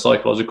the kind of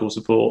psychological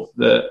support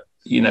that,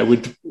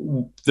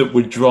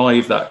 would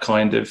drive that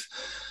kind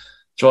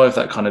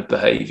of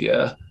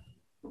behaviour,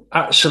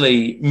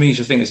 actually,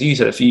 Misha, I think, as you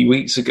said a few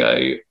weeks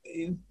ago,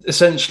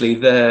 essentially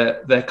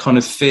they're kind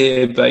of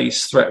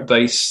fear-based,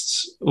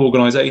 threat-based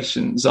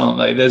organisations, aren't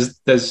they?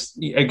 There's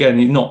again,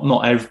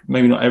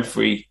 maybe not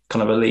every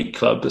kind of elite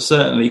club, but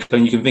certainly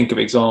you can think of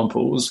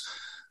examples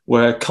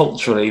where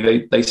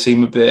culturally they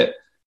seem a bit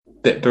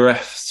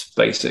bereft,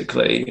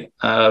 basically.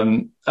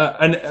 And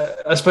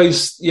I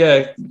suppose,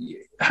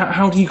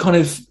 how do you kind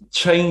of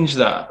change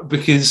that?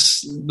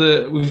 Because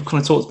we've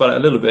kind of talked about it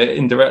a little bit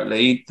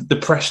indirectly. The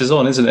pressure's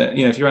on, isn't it?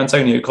 If you're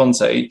Antonio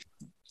Conte,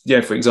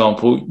 for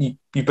example,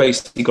 you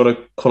basically got to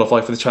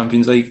qualify for the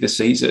Champions League this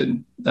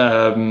season.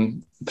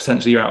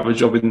 Potentially you're out of a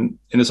job in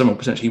the summer,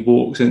 potentially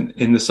walks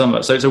in the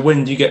summer. So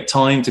when do you get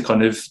time to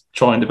kind of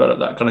try and develop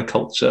that kind of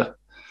culture?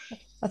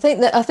 I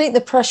think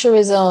the pressure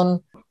is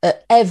on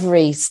at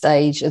every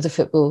stage of the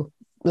football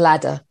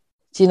ladder.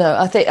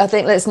 I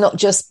think let's not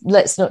just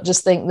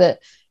think that,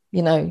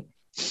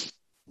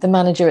 the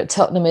manager at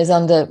Tottenham is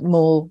under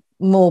more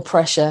more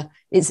pressure.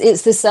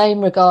 It's the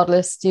same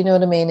regardless. Do you know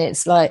what I mean?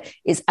 It's like,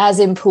 it's as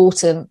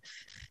important,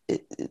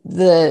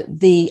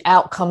 the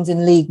outcomes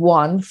in League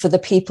One for the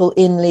people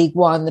in League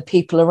One, the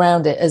people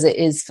around it, as it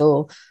is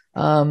for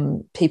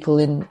people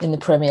in the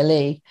Premier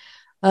League.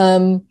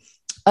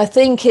 I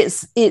think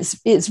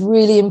it's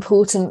really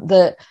important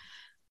that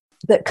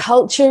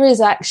culture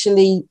is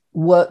actually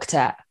worked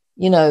at.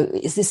 You know,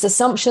 it's this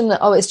assumption that,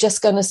 it's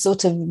just going to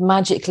sort of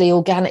magically,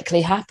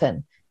 organically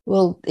happen.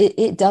 Well,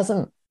 it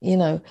doesn't, you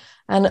know,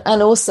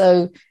 and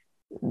also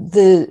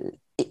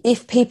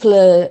if people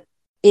are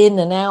in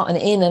and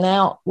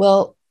out,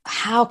 well,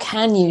 how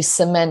can you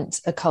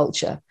cement a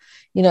culture?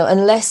 You know,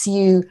 unless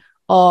you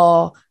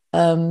are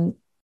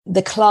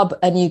the club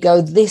and you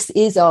go, this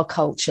is our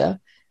culture,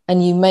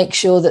 and you make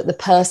sure that the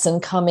person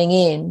coming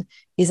in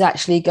is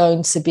actually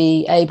going to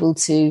be able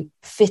to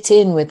fit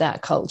in with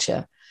that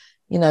culture,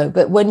 you know.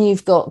 But when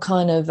you've got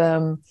kind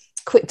of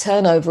quick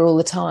turnover all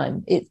the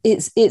time,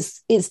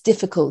 it's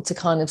difficult to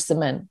kind of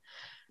cement.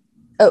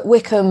 At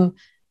Wycombe,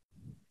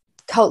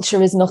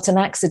 culture is not an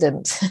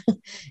accident.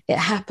 It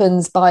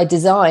happens by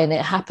design.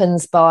 It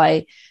happens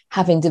by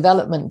having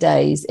development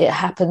days. It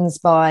happens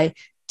by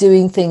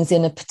doing things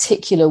in a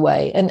particular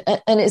way. And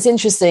it's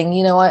interesting,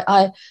 you know,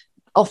 I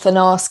often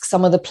ask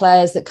some of the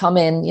players that come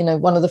in, you know,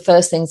 one of the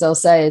first things I'll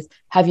say is,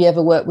 have you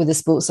ever worked with a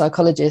sports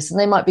psychologist? And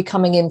they might be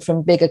coming in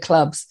from bigger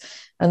clubs,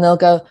 and they'll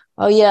go,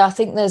 oh yeah, I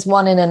think there's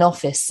one in an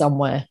office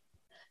somewhere,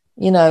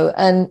 you know,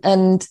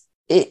 and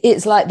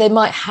it's like they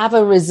might have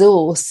a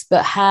resource,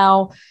 but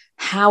how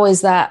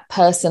is that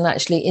person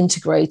actually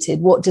integrated?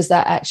 What does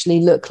that actually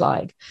look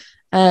like?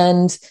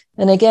 And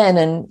again,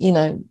 and, you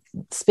know,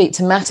 speak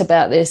to Matt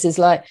about this, is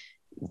like,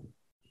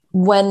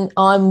 when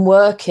I'm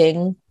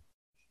working,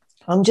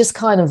 I'm just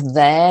kind of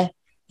there,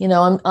 you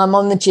know, I'm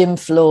on the gym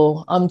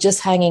floor, I'm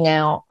just hanging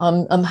out,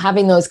 I'm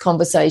having those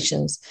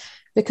conversations,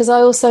 because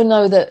I also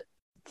know that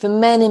for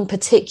men in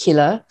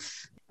particular,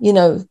 you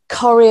know,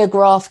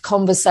 choreographed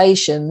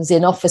conversations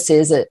in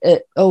offices at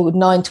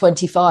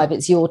 9:25,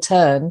 it's your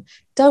turn,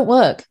 don't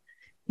work.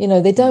 You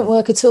know, they don't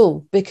work at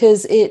all,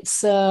 because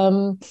it's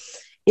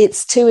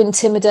too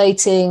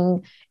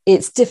intimidating.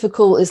 It's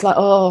difficult. It's like,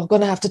 I'm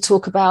going to have to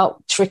talk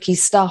about tricky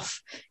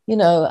stuff, you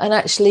know, and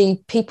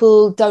actually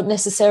people don't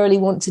necessarily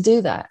want to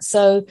do that.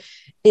 So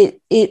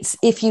it's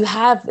if you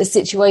have a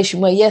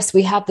situation where, yes,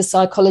 we have the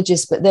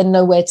psychologist, but then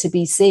nowhere to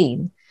be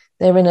seen,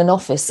 they're in an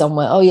office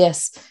somewhere. Oh,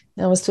 yes.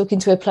 And I was talking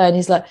to a player and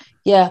he's like,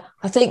 yeah,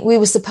 I think we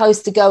were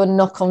supposed to go and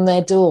knock on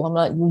their door. I'm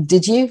like, well,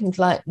 did you? He's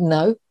like,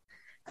 no.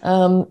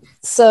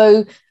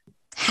 So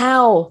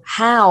how?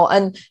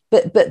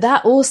 But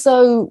that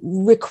also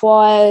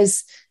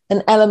requires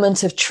an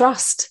element of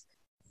trust,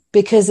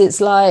 because it's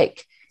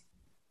like,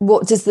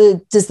 what does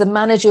the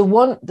manager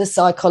want the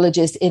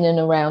psychologist in and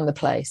around the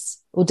place?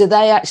 Or do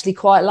they actually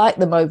quite like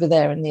them over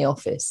there in the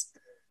office?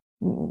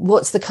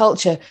 What's the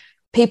culture?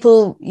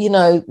 People, you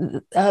know,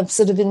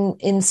 sort of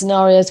in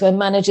scenarios where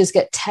managers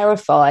get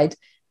terrified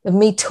of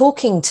me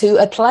talking to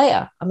a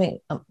player. I mean,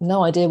 I've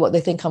no idea what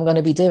they think I'm going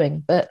to be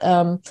doing, but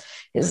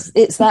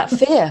it's that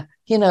fear,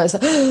 you know. It's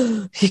like,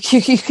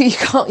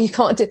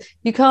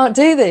 you can't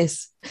do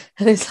this,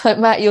 and it's like,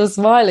 Matt, you're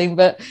smiling,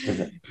 but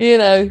you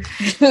know,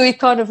 we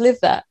kind of live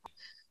that.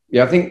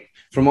 Yeah, I think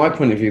from my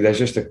point of view, there's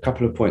just a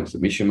couple of points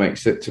that Misha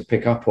makes to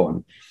pick up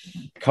on.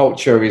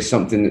 Culture is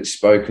something that's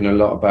spoken a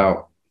lot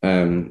about,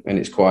 and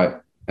it's quite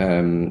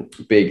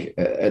big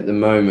at the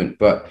moment.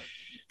 But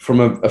from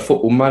a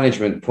football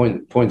management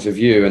point of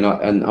view, and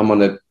I'm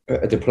on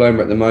a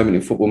diploma at the moment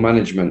in football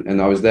management,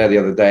 and I was there the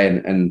other day,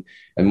 and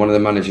one of the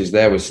managers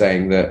there was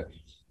saying that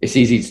it's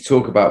easy to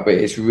talk about, but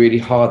it's really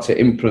hard to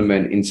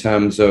implement, in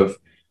terms of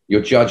you're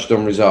judged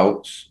on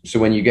results. So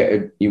when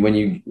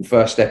you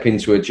first step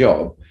into a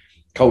job,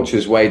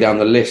 culture's way down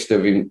the list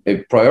of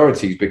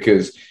priorities,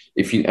 because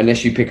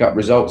unless you pick up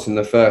results in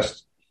the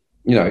first,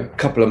 you know,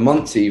 couple of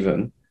months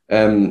even,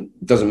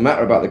 doesn't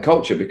matter about the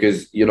culture,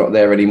 because you're not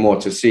there anymore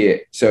to see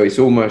it. So it's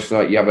almost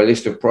like you have a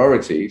list of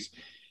priorities,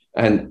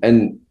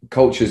 and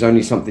culture is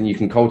only something you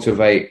can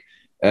cultivate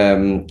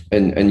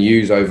and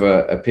use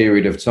over a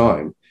period of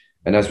time.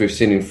 And as we've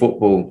seen in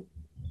football,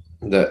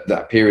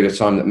 that period of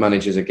time that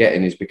managers are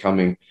getting is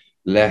becoming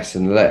less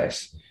and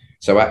less.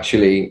 So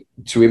actually,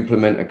 to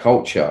implement a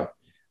culture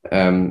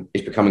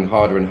is becoming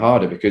harder and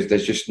harder, because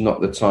there's just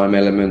not the time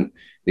element,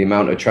 the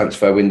amount of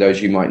transfer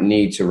windows you might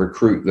need to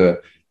recruit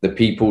the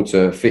people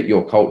to fit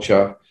your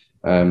culture,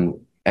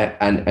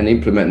 and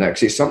implement that,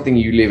 because it's something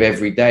you live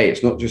every day.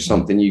 It's not just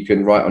something you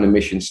can write on a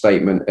mission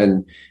statement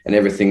and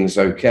everything's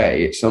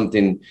okay. It's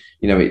something,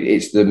 you know,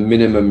 it's the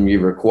minimum you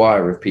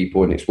require of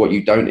people, and it's what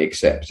you don't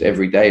accept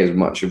every day as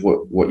much of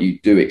what you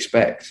do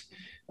expect.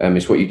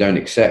 It's what you don't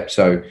accept.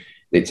 So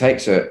it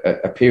takes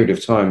a period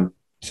of time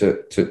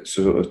to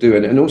sort of do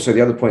it. And also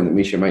the other point that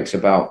Misha makes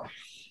about,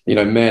 you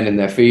know, men and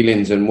their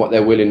feelings and what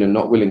they're willing and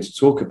not willing to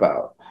talk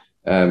about.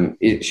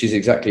 She's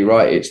exactly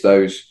right. It's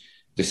those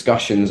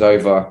discussions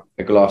over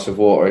a glass of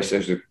water. It's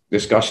those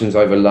discussions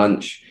over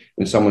lunch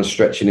when someone's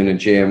stretching in a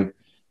gym.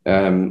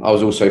 I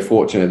was also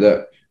fortunate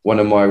that one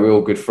of my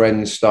real good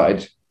friends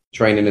started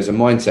training as a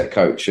mindset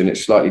coach, and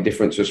it's slightly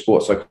different to a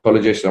sports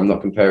psychologist. I'm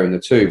not comparing the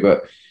two,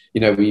 but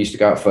we used to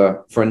go out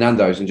for a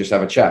Nando's and just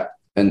have a chat.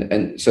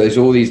 And so there's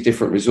all these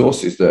different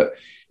resources that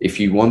if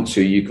you want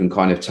to, you can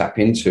kind of tap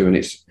into. And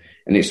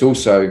it's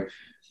also,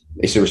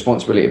 it's the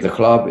responsibility of the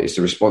club. It's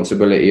the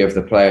responsibility of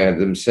the player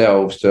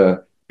themselves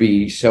to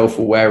be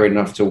self-aware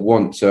enough to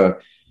want to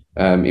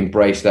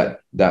embrace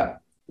that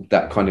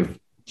kind of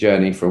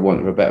journey, for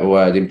want of a better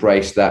word,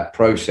 embrace that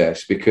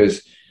process,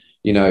 because,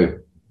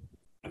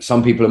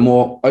 some people are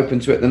more open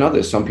to it than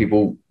others. Some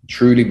people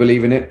truly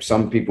believe in it.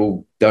 Some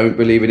people don't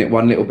believe in it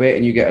one little bit,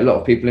 and you get a lot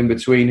of people in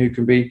between who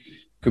can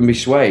be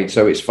swayed.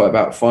 So it's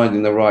about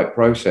finding the right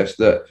process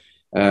that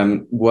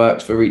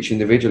works for each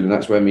individual. And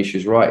that's where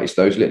Misha's right. It's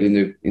those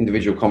little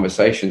individual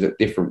conversations at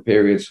different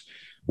periods,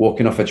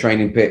 walking off a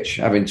training pitch,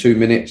 having 2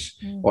 minutes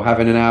or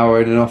having an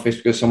hour in an office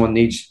because someone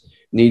needs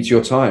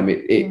your time.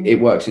 It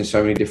works in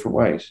so many different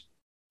ways.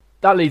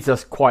 That leads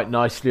us quite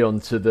nicely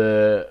on to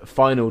the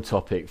final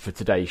topic for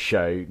today's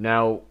show.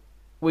 Now,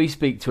 we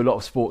speak to a lot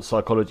of sports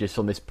psychologists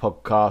on this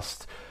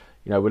podcast.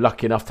 We're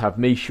lucky enough to have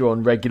Misha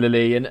on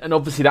regularly, and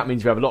obviously that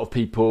means we have a lot of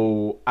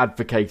people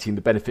advocating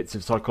the benefits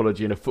of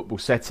psychology in a football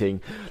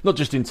setting, not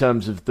just in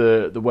terms of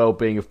the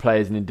well-being of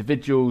players and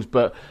individuals,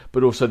 but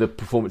also the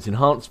performance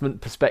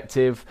enhancement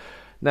perspective.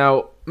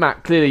 Now,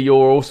 Matt, clearly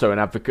you're also an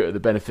advocate of the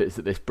benefits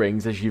that this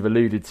brings, as you've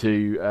alluded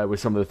to with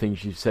some of the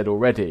things you've said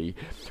already.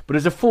 But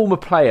as a former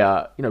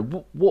player,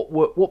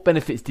 what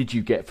benefits did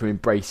you get from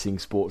embracing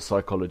sports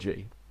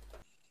psychology?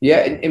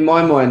 Yeah, in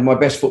my mind, my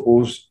best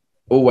football's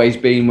always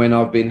been when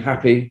I've been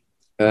happy,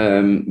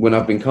 when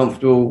I've been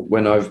comfortable,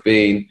 when I've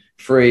been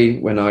free,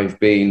 when I've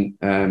been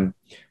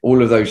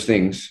all of those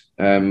things,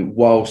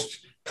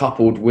 whilst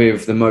coupled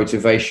with the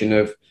motivation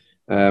of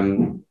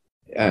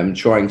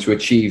trying to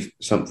achieve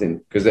something,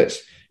 because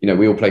that's,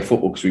 we all play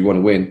football because we want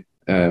to win.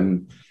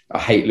 I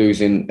hate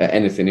losing at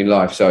anything in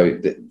life. So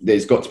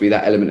there's got to be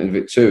that element of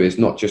it too. It's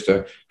not just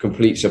a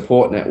complete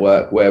support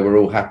network where we're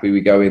all happy,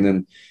 we go in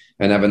and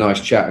have a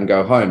nice chat and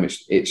go home.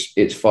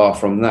 It's far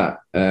from that.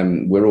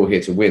 We're all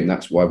here to win.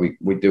 That's why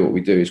we do what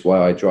we do. It's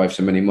why I drive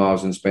so many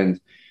miles and spend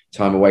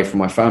time away from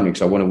my family,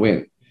 because I want to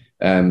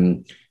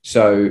win.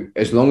 So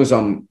as long as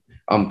I'm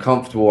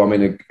comfortable, I'm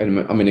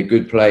in a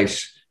good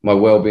place, my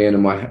well-being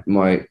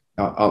and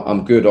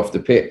I'm good off the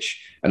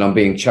pitch, and I'm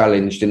being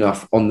challenged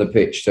enough on the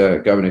pitch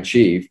to go and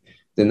achieve,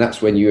 then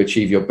that's when you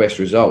achieve your best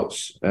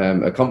results.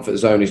 A comfort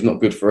zone is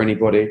not good for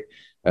anybody,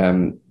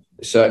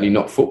 certainly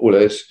not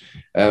footballers,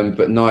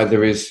 but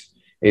neither is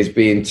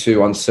being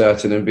too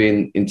uncertain and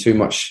being in too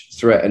much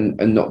threat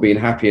and not being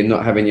happy and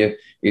not having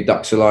your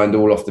ducks aligned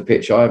all off the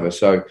pitch either.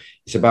 So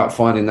it's about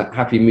finding that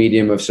happy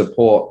medium of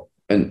support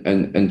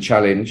and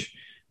challenge,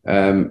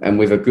 and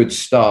with a good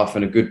staff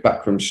and a good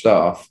backroom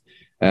staff,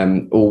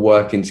 all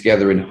working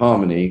together in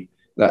harmony.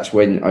 That's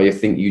when I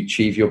think you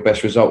achieve your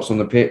best results on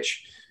the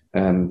pitch.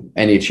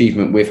 Any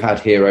achievement we've had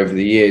here over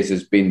the years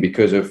has been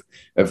because of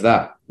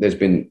that. There's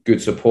been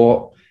good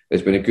support.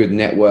 There's been a good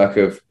network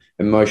of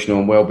emotional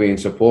and well-being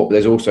support. But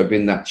there's also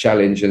been that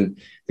challenge and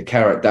the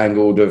carrot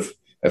dangled of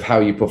how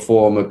you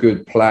perform, a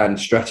good plan,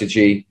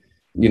 strategy.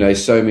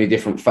 So many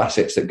different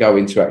facets that go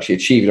into actually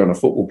achieving on a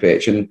football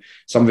pitch. And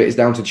some of it is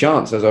down to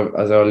chance, as I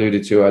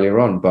alluded to earlier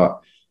on. But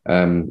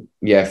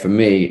for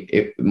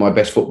me, my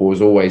best football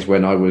was always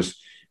when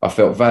I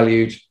felt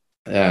valued.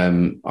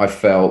 I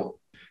felt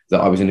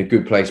that I was in a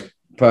good place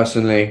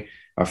personally.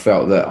 I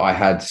felt that I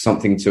had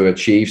something to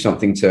achieve,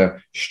 something to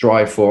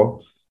strive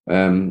for.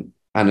 And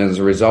as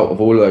a result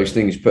of all of those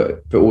things,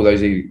 put all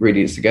those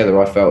ingredients together,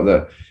 I felt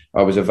that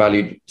I was a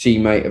valued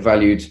teammate, a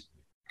valued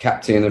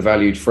captain, a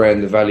valued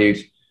friend, a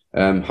valued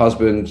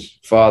husband,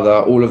 father,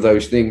 all of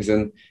those things.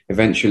 And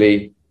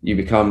eventually you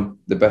become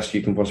the best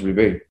you can possibly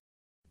be.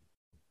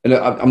 And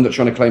I'm not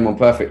trying to claim I'm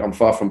perfect. I'm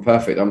far from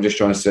perfect. I'm just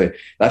trying to say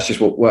that's just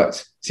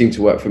what seemed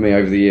to work for me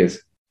over the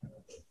years.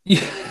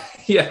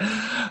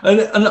 Yeah.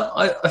 And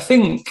I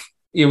think,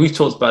 we've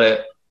talked about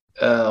it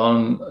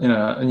on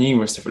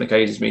numerous different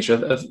occasions,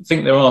 Misha. I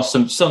think there are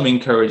some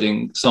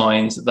encouraging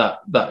signs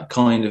that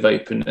kind of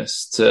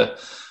openness to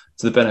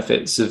the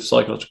benefits of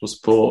psychological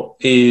support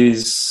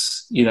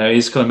is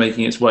kind of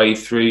making its way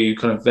through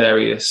kind of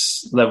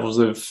various levels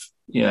of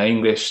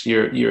English,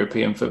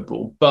 European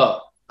football.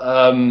 But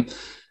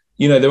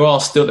there are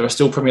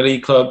still Premier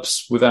League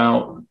clubs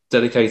without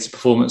dedicated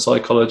performance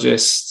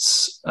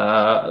psychologists,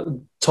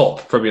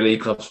 top Premier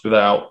League clubs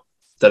without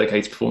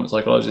dedicated performance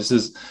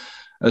psychologists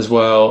as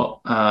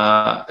well.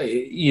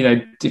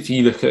 If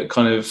you look at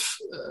kind of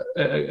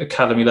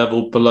academy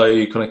level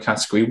below kind of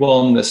category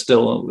 1, there's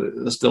still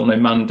no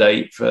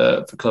mandate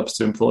for clubs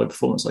to employ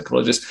performance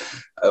psychologists.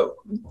 At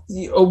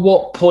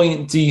what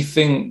point do you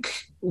think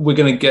we're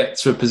going to get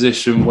to a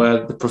position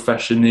where the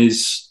profession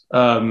is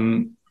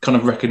kind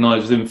of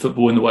recognised within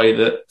football in the way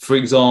that, for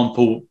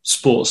example,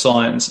 sports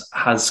science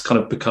has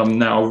kind of become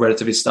now a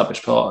relatively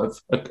established part of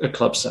a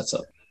club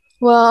setup?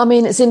 Well, I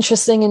mean, it's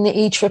interesting in the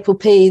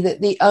EPPP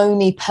that the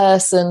only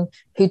person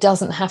who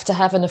doesn't have to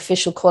have an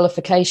official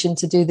qualification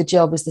to do the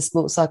job as the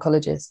sports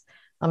psychologist.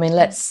 I mean,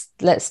 let's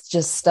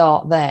just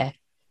start there.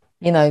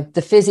 You know,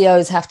 the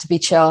physios have to be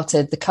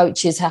chartered, the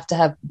coaches have to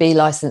have B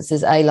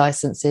licenses, A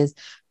licenses,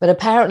 but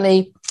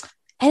apparently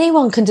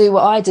anyone can do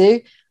what I do,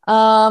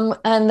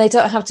 and they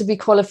don't have to be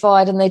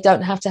qualified, and they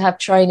don't have to have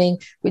training,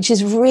 which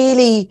is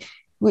really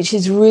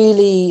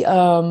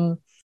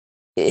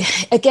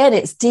again,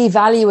 it's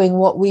devaluing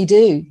what we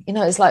do. You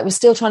know, it's like we're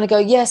still trying to go,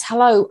 yes,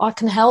 hello, I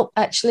can help.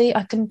 Actually,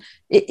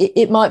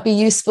 it might be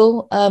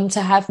useful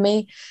to have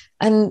me.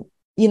 And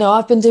you know,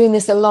 I've been doing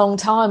this a long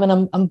time,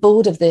 and I'm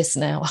bored of this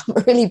now.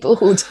 I'm really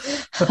bored.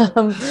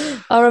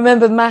 I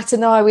remember Matt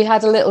and we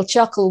had a little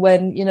chuckle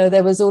when, you know,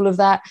 there was all of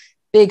that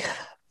big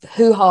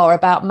hoo-ha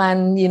about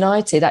Man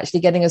United actually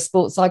getting a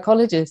sports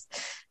psychologist.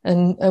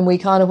 And we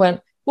kind of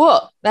went,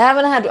 what? They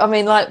haven't had, I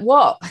mean, like,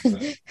 what?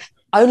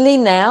 Only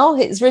now?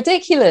 It's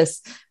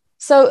ridiculous.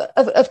 So,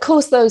 of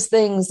course, those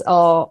things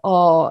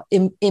are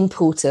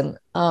important.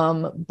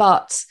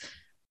 But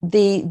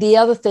the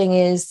other thing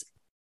is,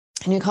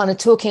 and you're kind of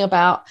talking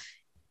about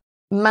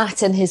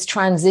Matt and his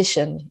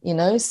transition, you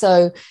know,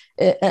 so,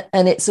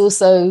 and it's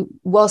also,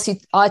 whilst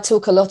I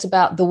talk a lot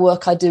about the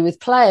work I do with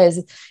players,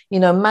 you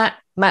know,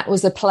 Matt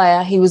was a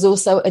player. He was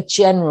also a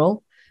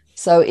general.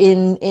 So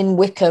in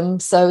Wycombe,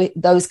 so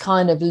those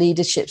kind of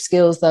leadership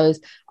skills,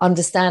 those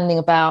understanding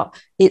about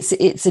it's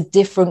a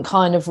different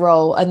kind of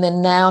role. And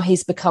then now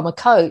he's become a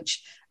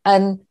coach,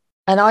 and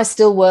I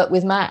still work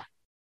with Matt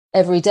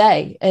every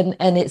day, and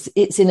it's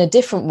in a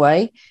different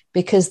way,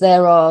 because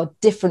there are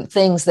different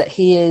things that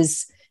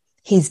he's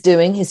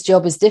doing. His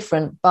job is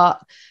different,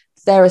 but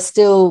there are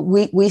still,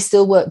 we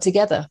still work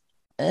together,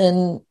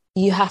 and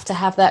you have to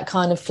have that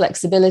kind of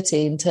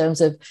flexibility in terms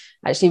of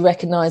actually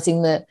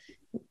recognizing that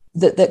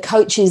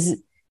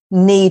coaches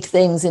need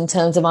things in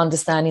terms of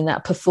understanding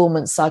that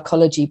performance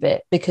psychology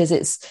bit, because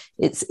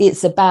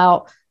it's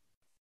about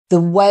the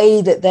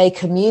way that they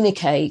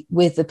communicate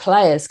with the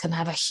players can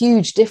have a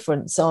huge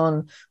difference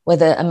on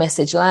whether a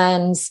message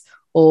lands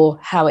or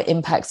how it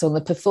impacts on the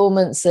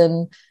performance,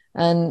 and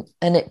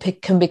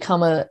it can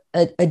become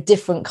a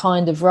different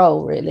kind of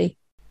role, really.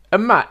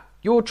 And Matt,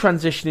 your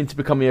transition into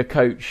becoming a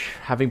coach,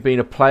 having been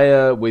a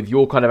player with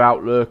your kind of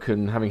outlook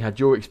and having had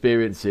your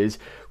experiences,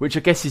 which I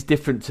guess is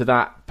different to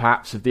that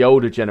perhaps of the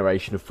older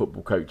generation of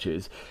football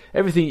coaches,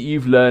 everything that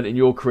you've learned in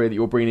your career that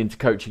you're bringing into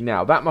coaching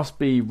now, that must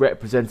be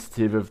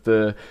representative of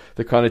the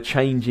kind of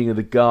changing of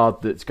the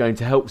guard that's going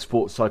to help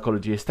sports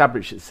psychology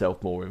establish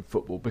itself more in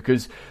football,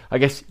 because I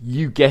guess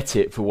you get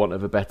it, for want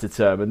of a better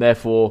term, and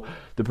therefore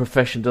the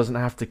profession doesn't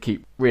have to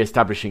keep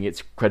re-establishing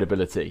its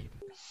credibility.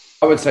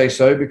 I would say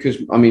so, because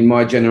I mean,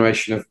 my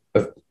generation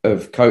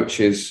of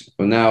coaches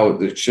are now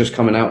that's just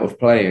coming out of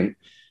playing,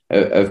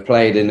 have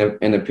played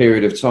in a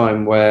period of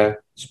time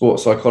where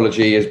sports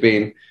psychology has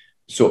been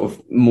sort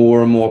of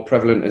more and more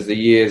prevalent as the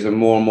years, and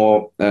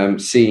more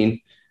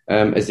seen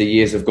as the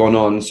years have gone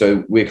on.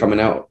 So we're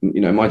coming out,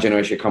 you know, my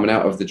generation are coming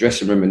out of the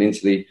dressing room and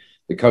into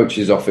the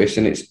coach's office,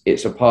 and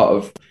it's a part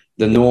of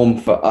the norm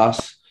for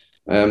us,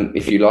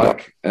 if you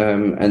like.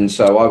 And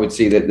so I would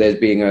see that there's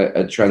being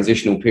a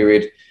transitional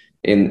period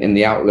in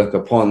the outlook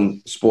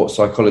upon sports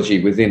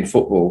psychology within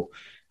football.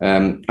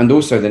 And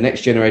also the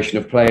next generation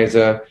of players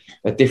are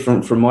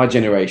different from my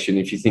generation.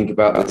 If you think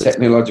about the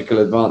technological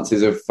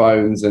advances of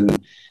phones and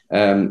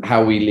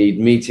how we lead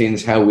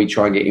meetings, how we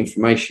try and get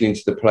information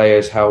into the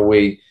players, how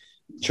we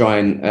try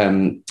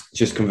and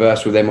just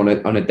converse with them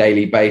on a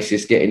daily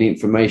basis, getting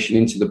information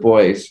into the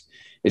boys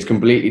is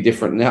completely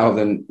different now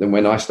than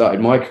when I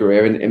started my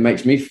career. And it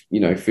makes me,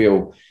 you know,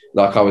 feel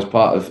like I was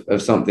part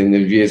of something the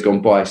years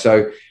gone by.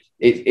 So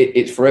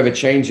it's forever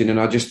changing, and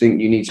I just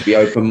think you need to be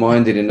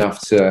open-minded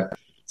enough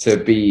to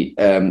be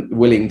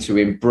willing to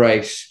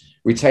embrace,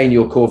 retain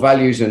your core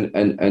values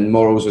and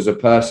morals as a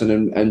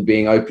person, and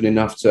being open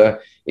enough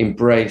to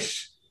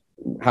embrace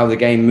how the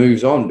game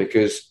moves on,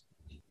 because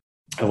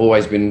I've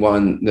always been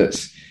one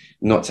that's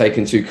not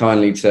taken too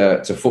kindly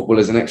to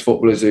footballers and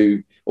ex-footballers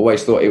who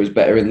always thought it was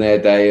better in their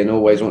day and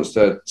always wants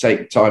to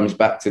take times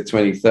back to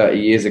 20, 30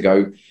 years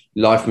ago.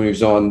 Life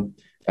moves on.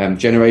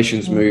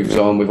 Generations moves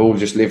on. We've all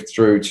just lived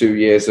through 2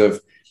 years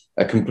of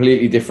a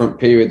completely different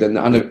period than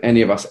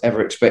any of us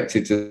ever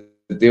expected to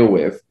deal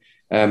with,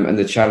 and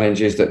the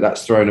challenges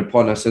that's thrown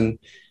upon us. And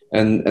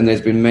there's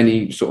been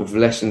many sort of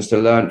lessons to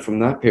learn from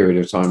that period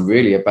of time,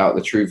 really, about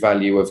the true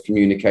value of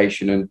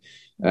communication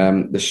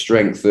and the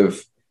strength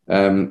of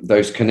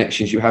those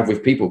connections you have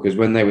with people. Because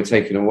when they were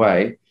taken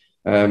away,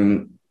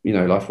 you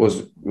know, life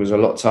was a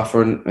lot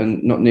tougher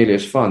and not nearly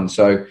as fun.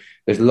 So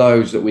there's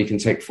loads that we can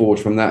take forward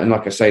from that. And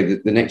like I say,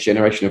 the next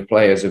generation of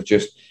players have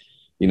just,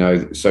 you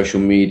know,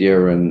 social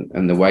media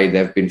and the way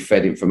they've been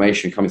fed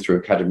information coming through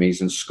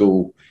academies and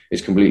school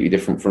is completely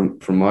different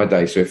from my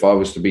day. So if I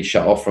was to be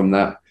shut off from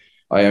that,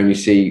 I only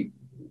see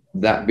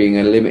that being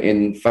a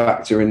limiting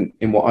factor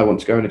in what I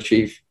want to go and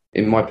achieve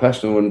in my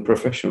personal and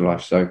professional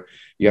life. So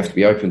you have to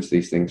be open to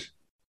these things.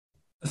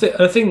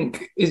 I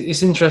think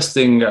it's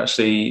interesting,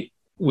 actually,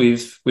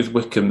 with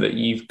Wycombe, that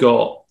you've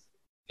got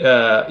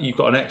you've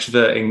got an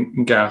extrovert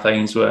in Gareth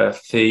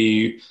Ainsworth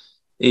who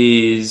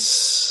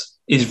is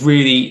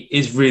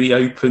really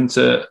open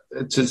to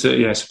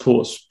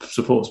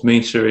supports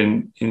Misha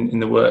in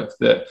the work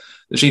that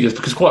she does,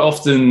 because quite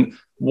often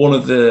one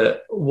of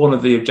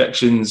the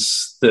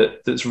objections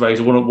that's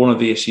raised, or one of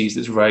the issues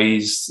that's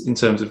raised in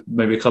terms of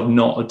maybe a club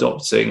not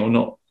adopting or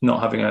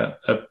not having a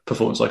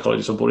performance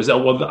psychologist on board is that,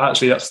 well,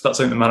 actually that's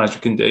something the manager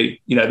can do.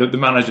 The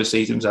manager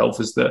sees himself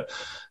as the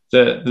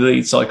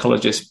lead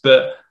psychologist,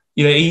 but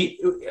I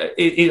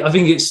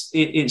think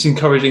it's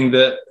encouraging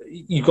that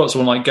you've got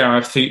someone like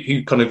Gareth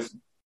who kind of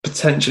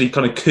potentially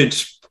kind of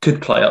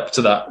could play up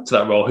to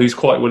that role, who's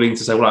quite willing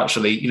to say, well,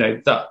 actually,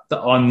 that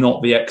I'm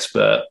not the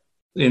expert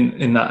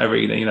in that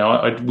arena.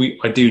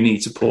 I do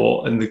need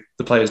support, and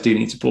the players do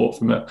need support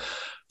from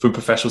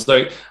professionals.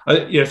 So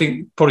I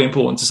think probably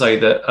important to say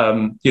that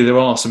there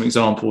are some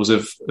examples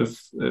of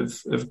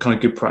kind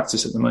of good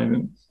practice at the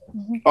moment.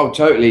 Oh,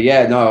 totally.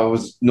 Yeah, no, I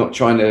was not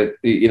trying to,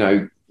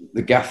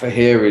 the gaffer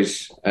here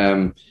is,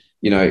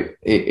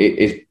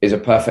 is a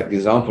perfect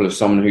example of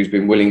someone who's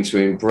been willing to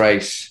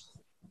embrace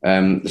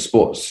the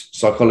sports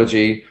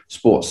psychology,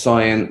 sports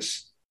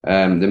science,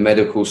 the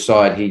medical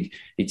side. He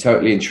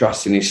totally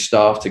entrusts in his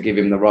staff to give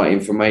him the right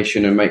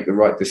information and make the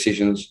right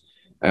decisions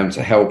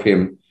to help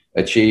him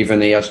achieve.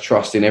 And he has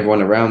trust in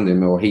everyone around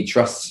him, or he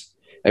trusts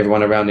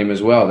everyone around him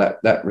as well.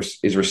 That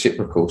is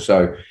reciprocal.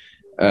 So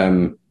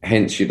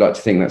hence, you'd like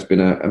to think that's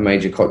been a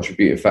major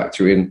contributing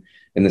factor in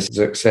the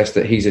success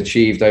that he's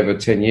achieved over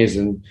 10 years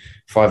and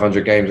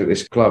 500 games at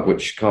this club,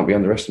 which can't be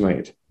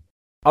underestimated.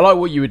 I like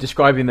what you were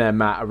describing there,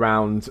 Matt,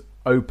 around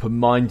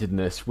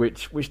open-mindedness,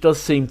 which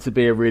does seem to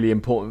be a really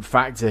important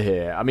factor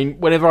here. I mean,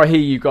 whenever I hear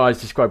you guys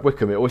describe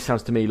Wycombe, it always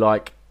sounds to me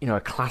like, a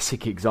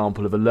classic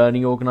example of a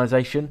learning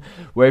organisation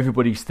where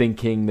everybody's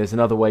thinking there's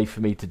another way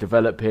for me to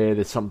develop here,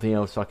 there's something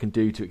else I can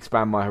do to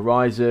expand my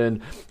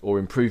horizon or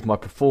improve my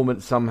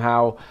performance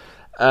somehow.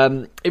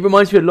 It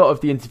reminds me a lot of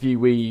the interview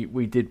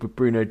we did with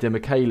Bruno De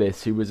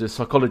Michaelis, who was a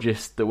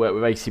psychologist that worked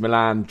with AC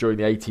Milan during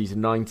the 80s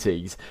and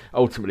 90s,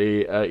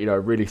 ultimately a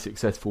really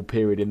successful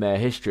period in their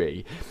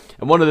history.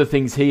 And one of the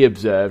things he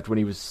observed when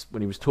he was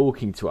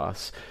talking to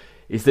us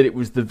is that it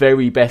was the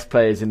very best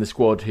players in the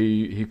squad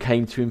who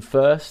came to him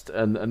first,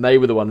 and they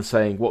were the ones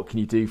saying, what can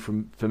you do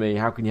for me?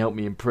 How can you help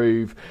me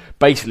improve?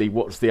 Basically,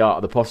 what's the art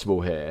of the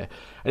possible here?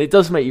 And it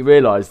does make you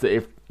realise that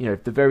if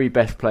the very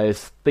best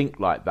players think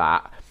like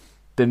that,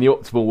 then the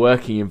optimal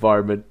working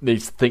environment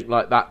needs to think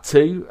like that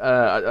too.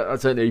 I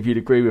don't know if you'd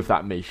agree with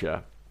that,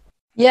 Misha.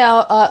 Yeah,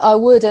 I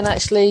would. And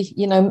actually,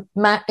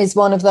 Matt is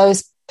one of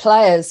those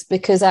players,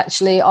 because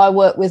actually I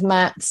worked with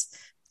Matt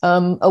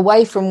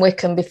away from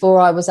Wycombe before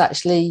I was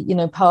actually,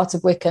 part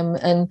of Wycombe.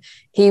 And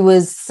he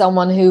was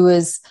someone who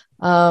was,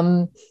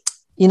 who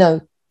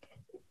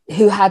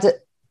had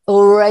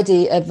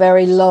already a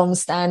very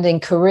long-standing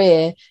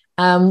career.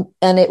 And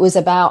it was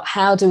about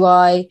how do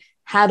I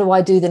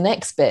do the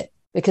next bit?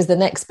 Because the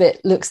next bit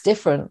looks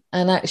different.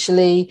 And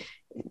actually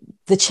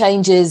the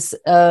changes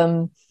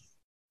that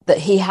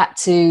he had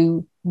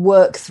to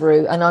work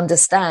through and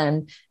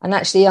understand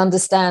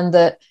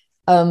that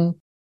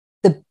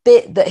the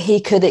bit that he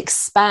could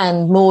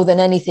expand more than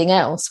anything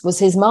else was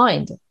his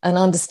mind, and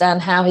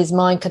understand how his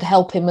mind could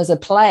help him as a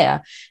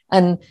player.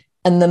 And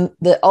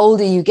the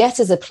older you get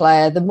as a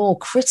player, the more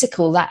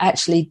critical that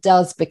actually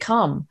does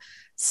become.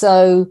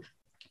 So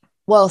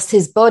whilst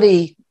his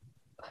body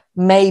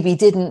maybe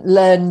didn't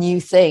learn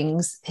new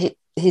things,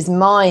 his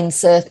mind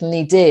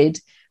certainly did,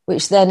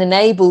 which then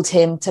enabled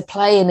him to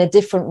play in a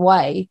different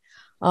way,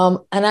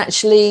 and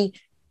actually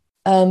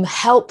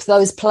help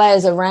those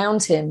players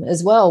around him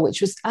as well,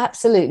 which was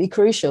absolutely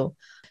crucial.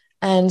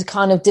 And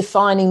kind of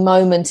defining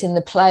moment in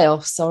the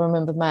playoffs. I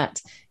remember,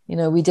 Matt,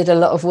 we did a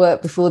lot of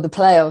work before the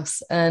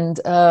playoffs, and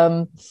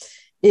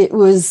it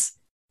was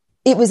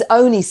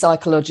only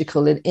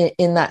psychological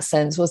in that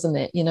sense, wasn't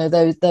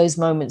it? Those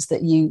moments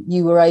that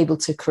you were able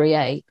to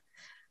create.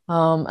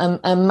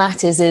 And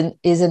Matt is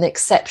an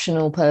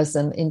exceptional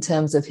person in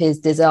terms of his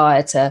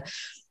desire to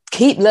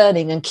keep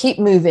learning and keep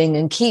moving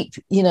and keep,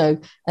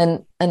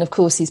 and of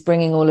course he's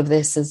bringing all of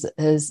this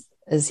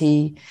as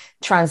he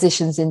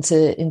transitions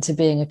into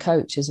being a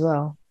coach as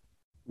well.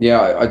 Yeah,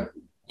 I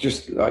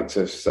just like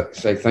to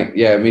say thank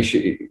you. Yeah,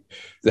 Misha,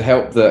 the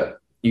help that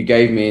you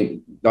gave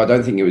me, I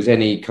don't think it was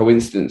any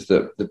coincidence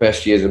that the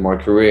best years of my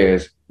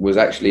career was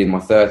actually in my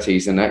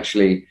 30s, and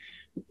actually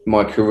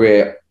my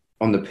career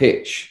on the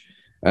pitch,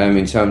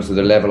 in terms of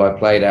the level I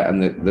played at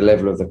and the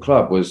level of the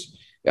club, was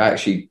I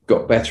actually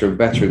got better and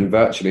better, and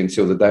virtually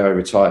until the day I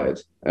retired.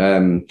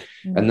 And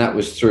that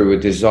was through a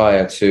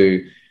desire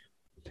to,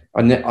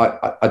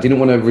 I didn't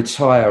want to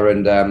retire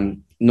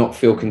and not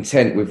feel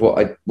content with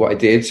what I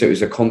did. So it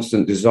was a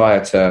constant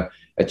desire to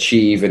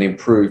achieve and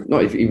improve,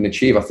 not even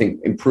achieve, I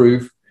think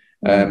improve,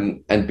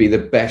 and be the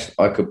best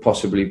I could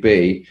possibly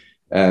be.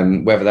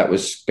 Whether that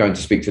was going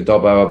to speak to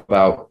Dobbo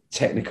about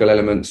technical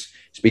elements,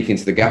 speaking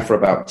to the gaffer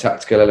about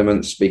tactical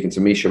elements, speaking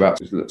to Misha about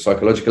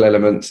psychological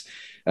elements,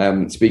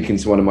 speaking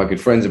to one of my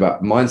good friends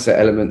about mindset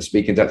elements,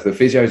 speaking to the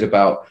physios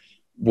about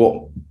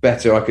what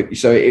better I could.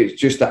 So it's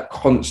just that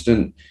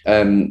constant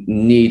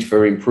need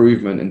for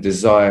improvement and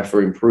desire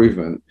for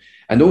improvement,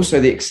 and also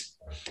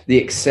the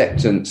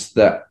acceptance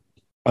that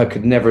I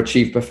could never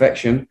achieve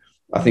perfection.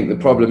 I think the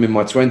problem in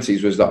my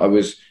 20s was that I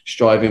was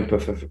striving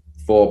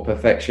for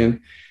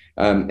perfection,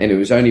 and it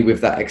was only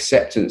with that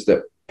acceptance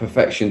that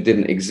perfection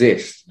didn't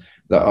exist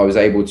that I was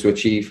able to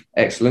achieve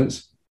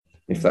excellence.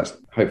 If that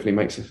hopefully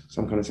makes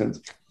some kind of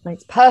sense.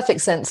 Makes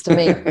perfect sense to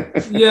me.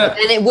 Yeah.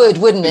 And it would,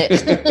 wouldn't it?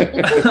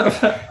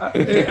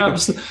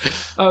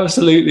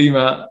 Absolutely,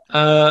 Matt.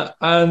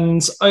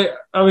 And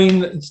I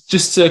mean,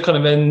 just to kind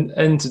of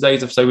end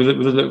today's episode, we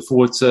look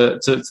forward to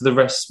the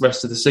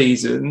rest of the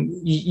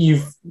season.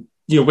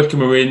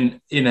 Wycombe are in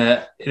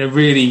a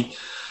really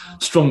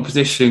strong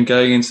position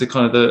going into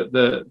kind of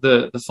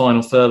the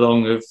final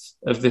furlong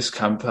of this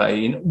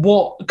campaign.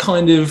 What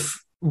kind of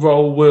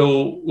role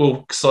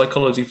will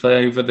psychology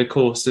play over the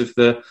course of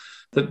the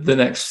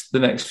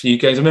next few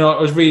games? I mean, I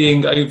was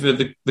reading over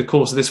the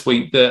course of this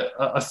week that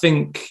I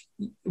think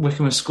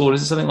Wycombe has scored,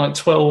 is it something like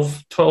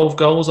 12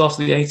 goals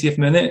after the 80th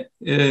minute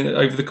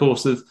over the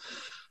course of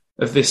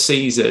this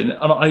season?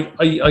 And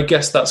I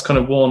guess that's kind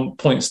of one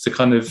points to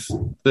kind of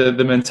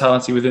the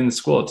mentality within the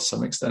squad to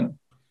some extent.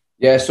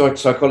 Yeah, so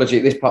psychology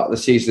at this part of the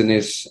season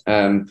is,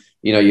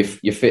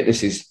 your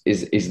fitness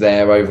is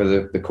there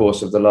over the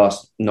course of the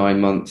last 9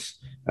 months.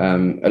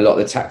 A lot of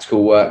the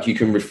tactical work you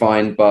can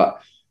refine,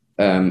 but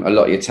a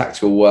lot of your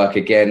tactical work,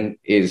 again,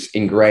 is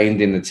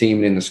ingrained in the team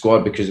and in the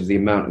squad because of the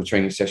amount of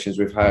training sessions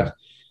we've had.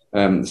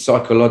 The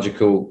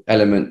psychological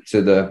element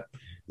to the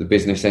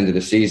business end of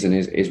the season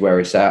is where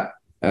it's at.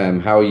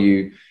 How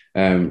you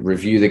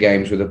review the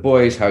games with the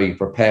boys, how you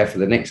prepare for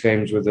the next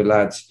games with the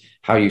lads,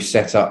 how you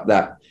set up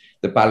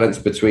the balance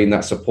between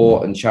that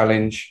support and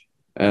challenge,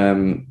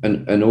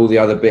 and all the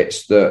other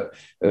bits of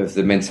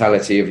the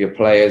mentality of your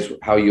players,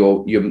 how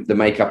the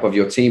makeup of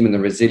your team and the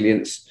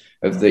resilience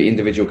of the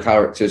individual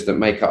characters that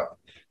make up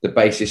the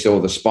basis or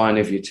the spine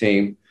of your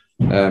team.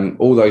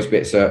 All those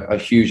bits are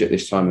huge at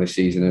this time of the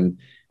season.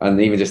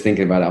 And even just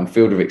thinking about it, I'm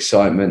filled with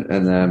excitement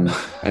and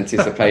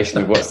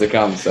anticipation of what's to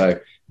come. So,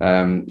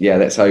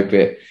 let's hope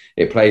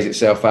it plays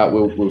itself out.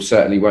 We'll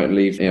certainly won't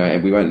leave,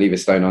 we won't leave a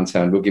stone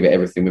unturned. We'll give it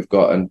everything we've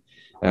got.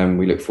 And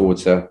we look forward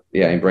to,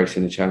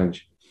 embracing the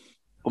challenge.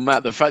 Well,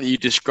 Matt, the fact that you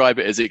describe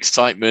it as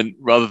excitement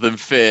rather than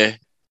fear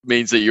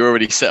means that you're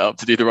already set up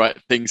to do the right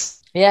things.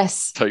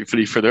 Yes.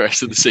 Hopefully for the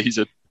rest of the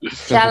season.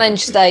 Challenge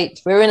state.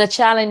 We're in a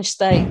challenge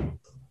state.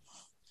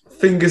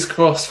 Fingers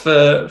crossed for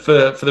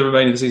the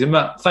remainder of the season.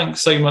 Matt,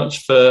 thanks so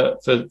much for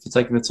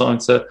taking the time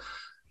to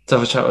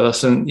have a chat with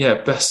us. And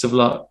best of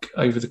luck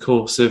over the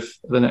course of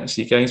the next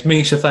few games.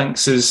 Misha,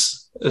 thanks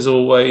as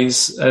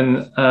always.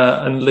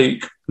 And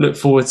Luke, look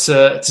forward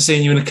to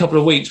seeing you in a couple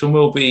of weeks when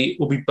we'll be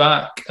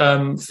back.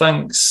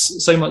 Thanks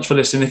so much for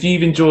listening. If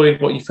you've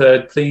enjoyed what you've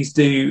heard, please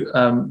do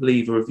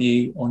leave a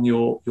review on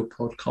your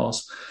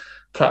podcast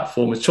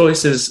platform of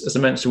choice. As I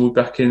mentioned, we'll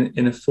be back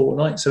in a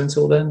fortnight. So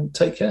until then,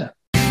 take care.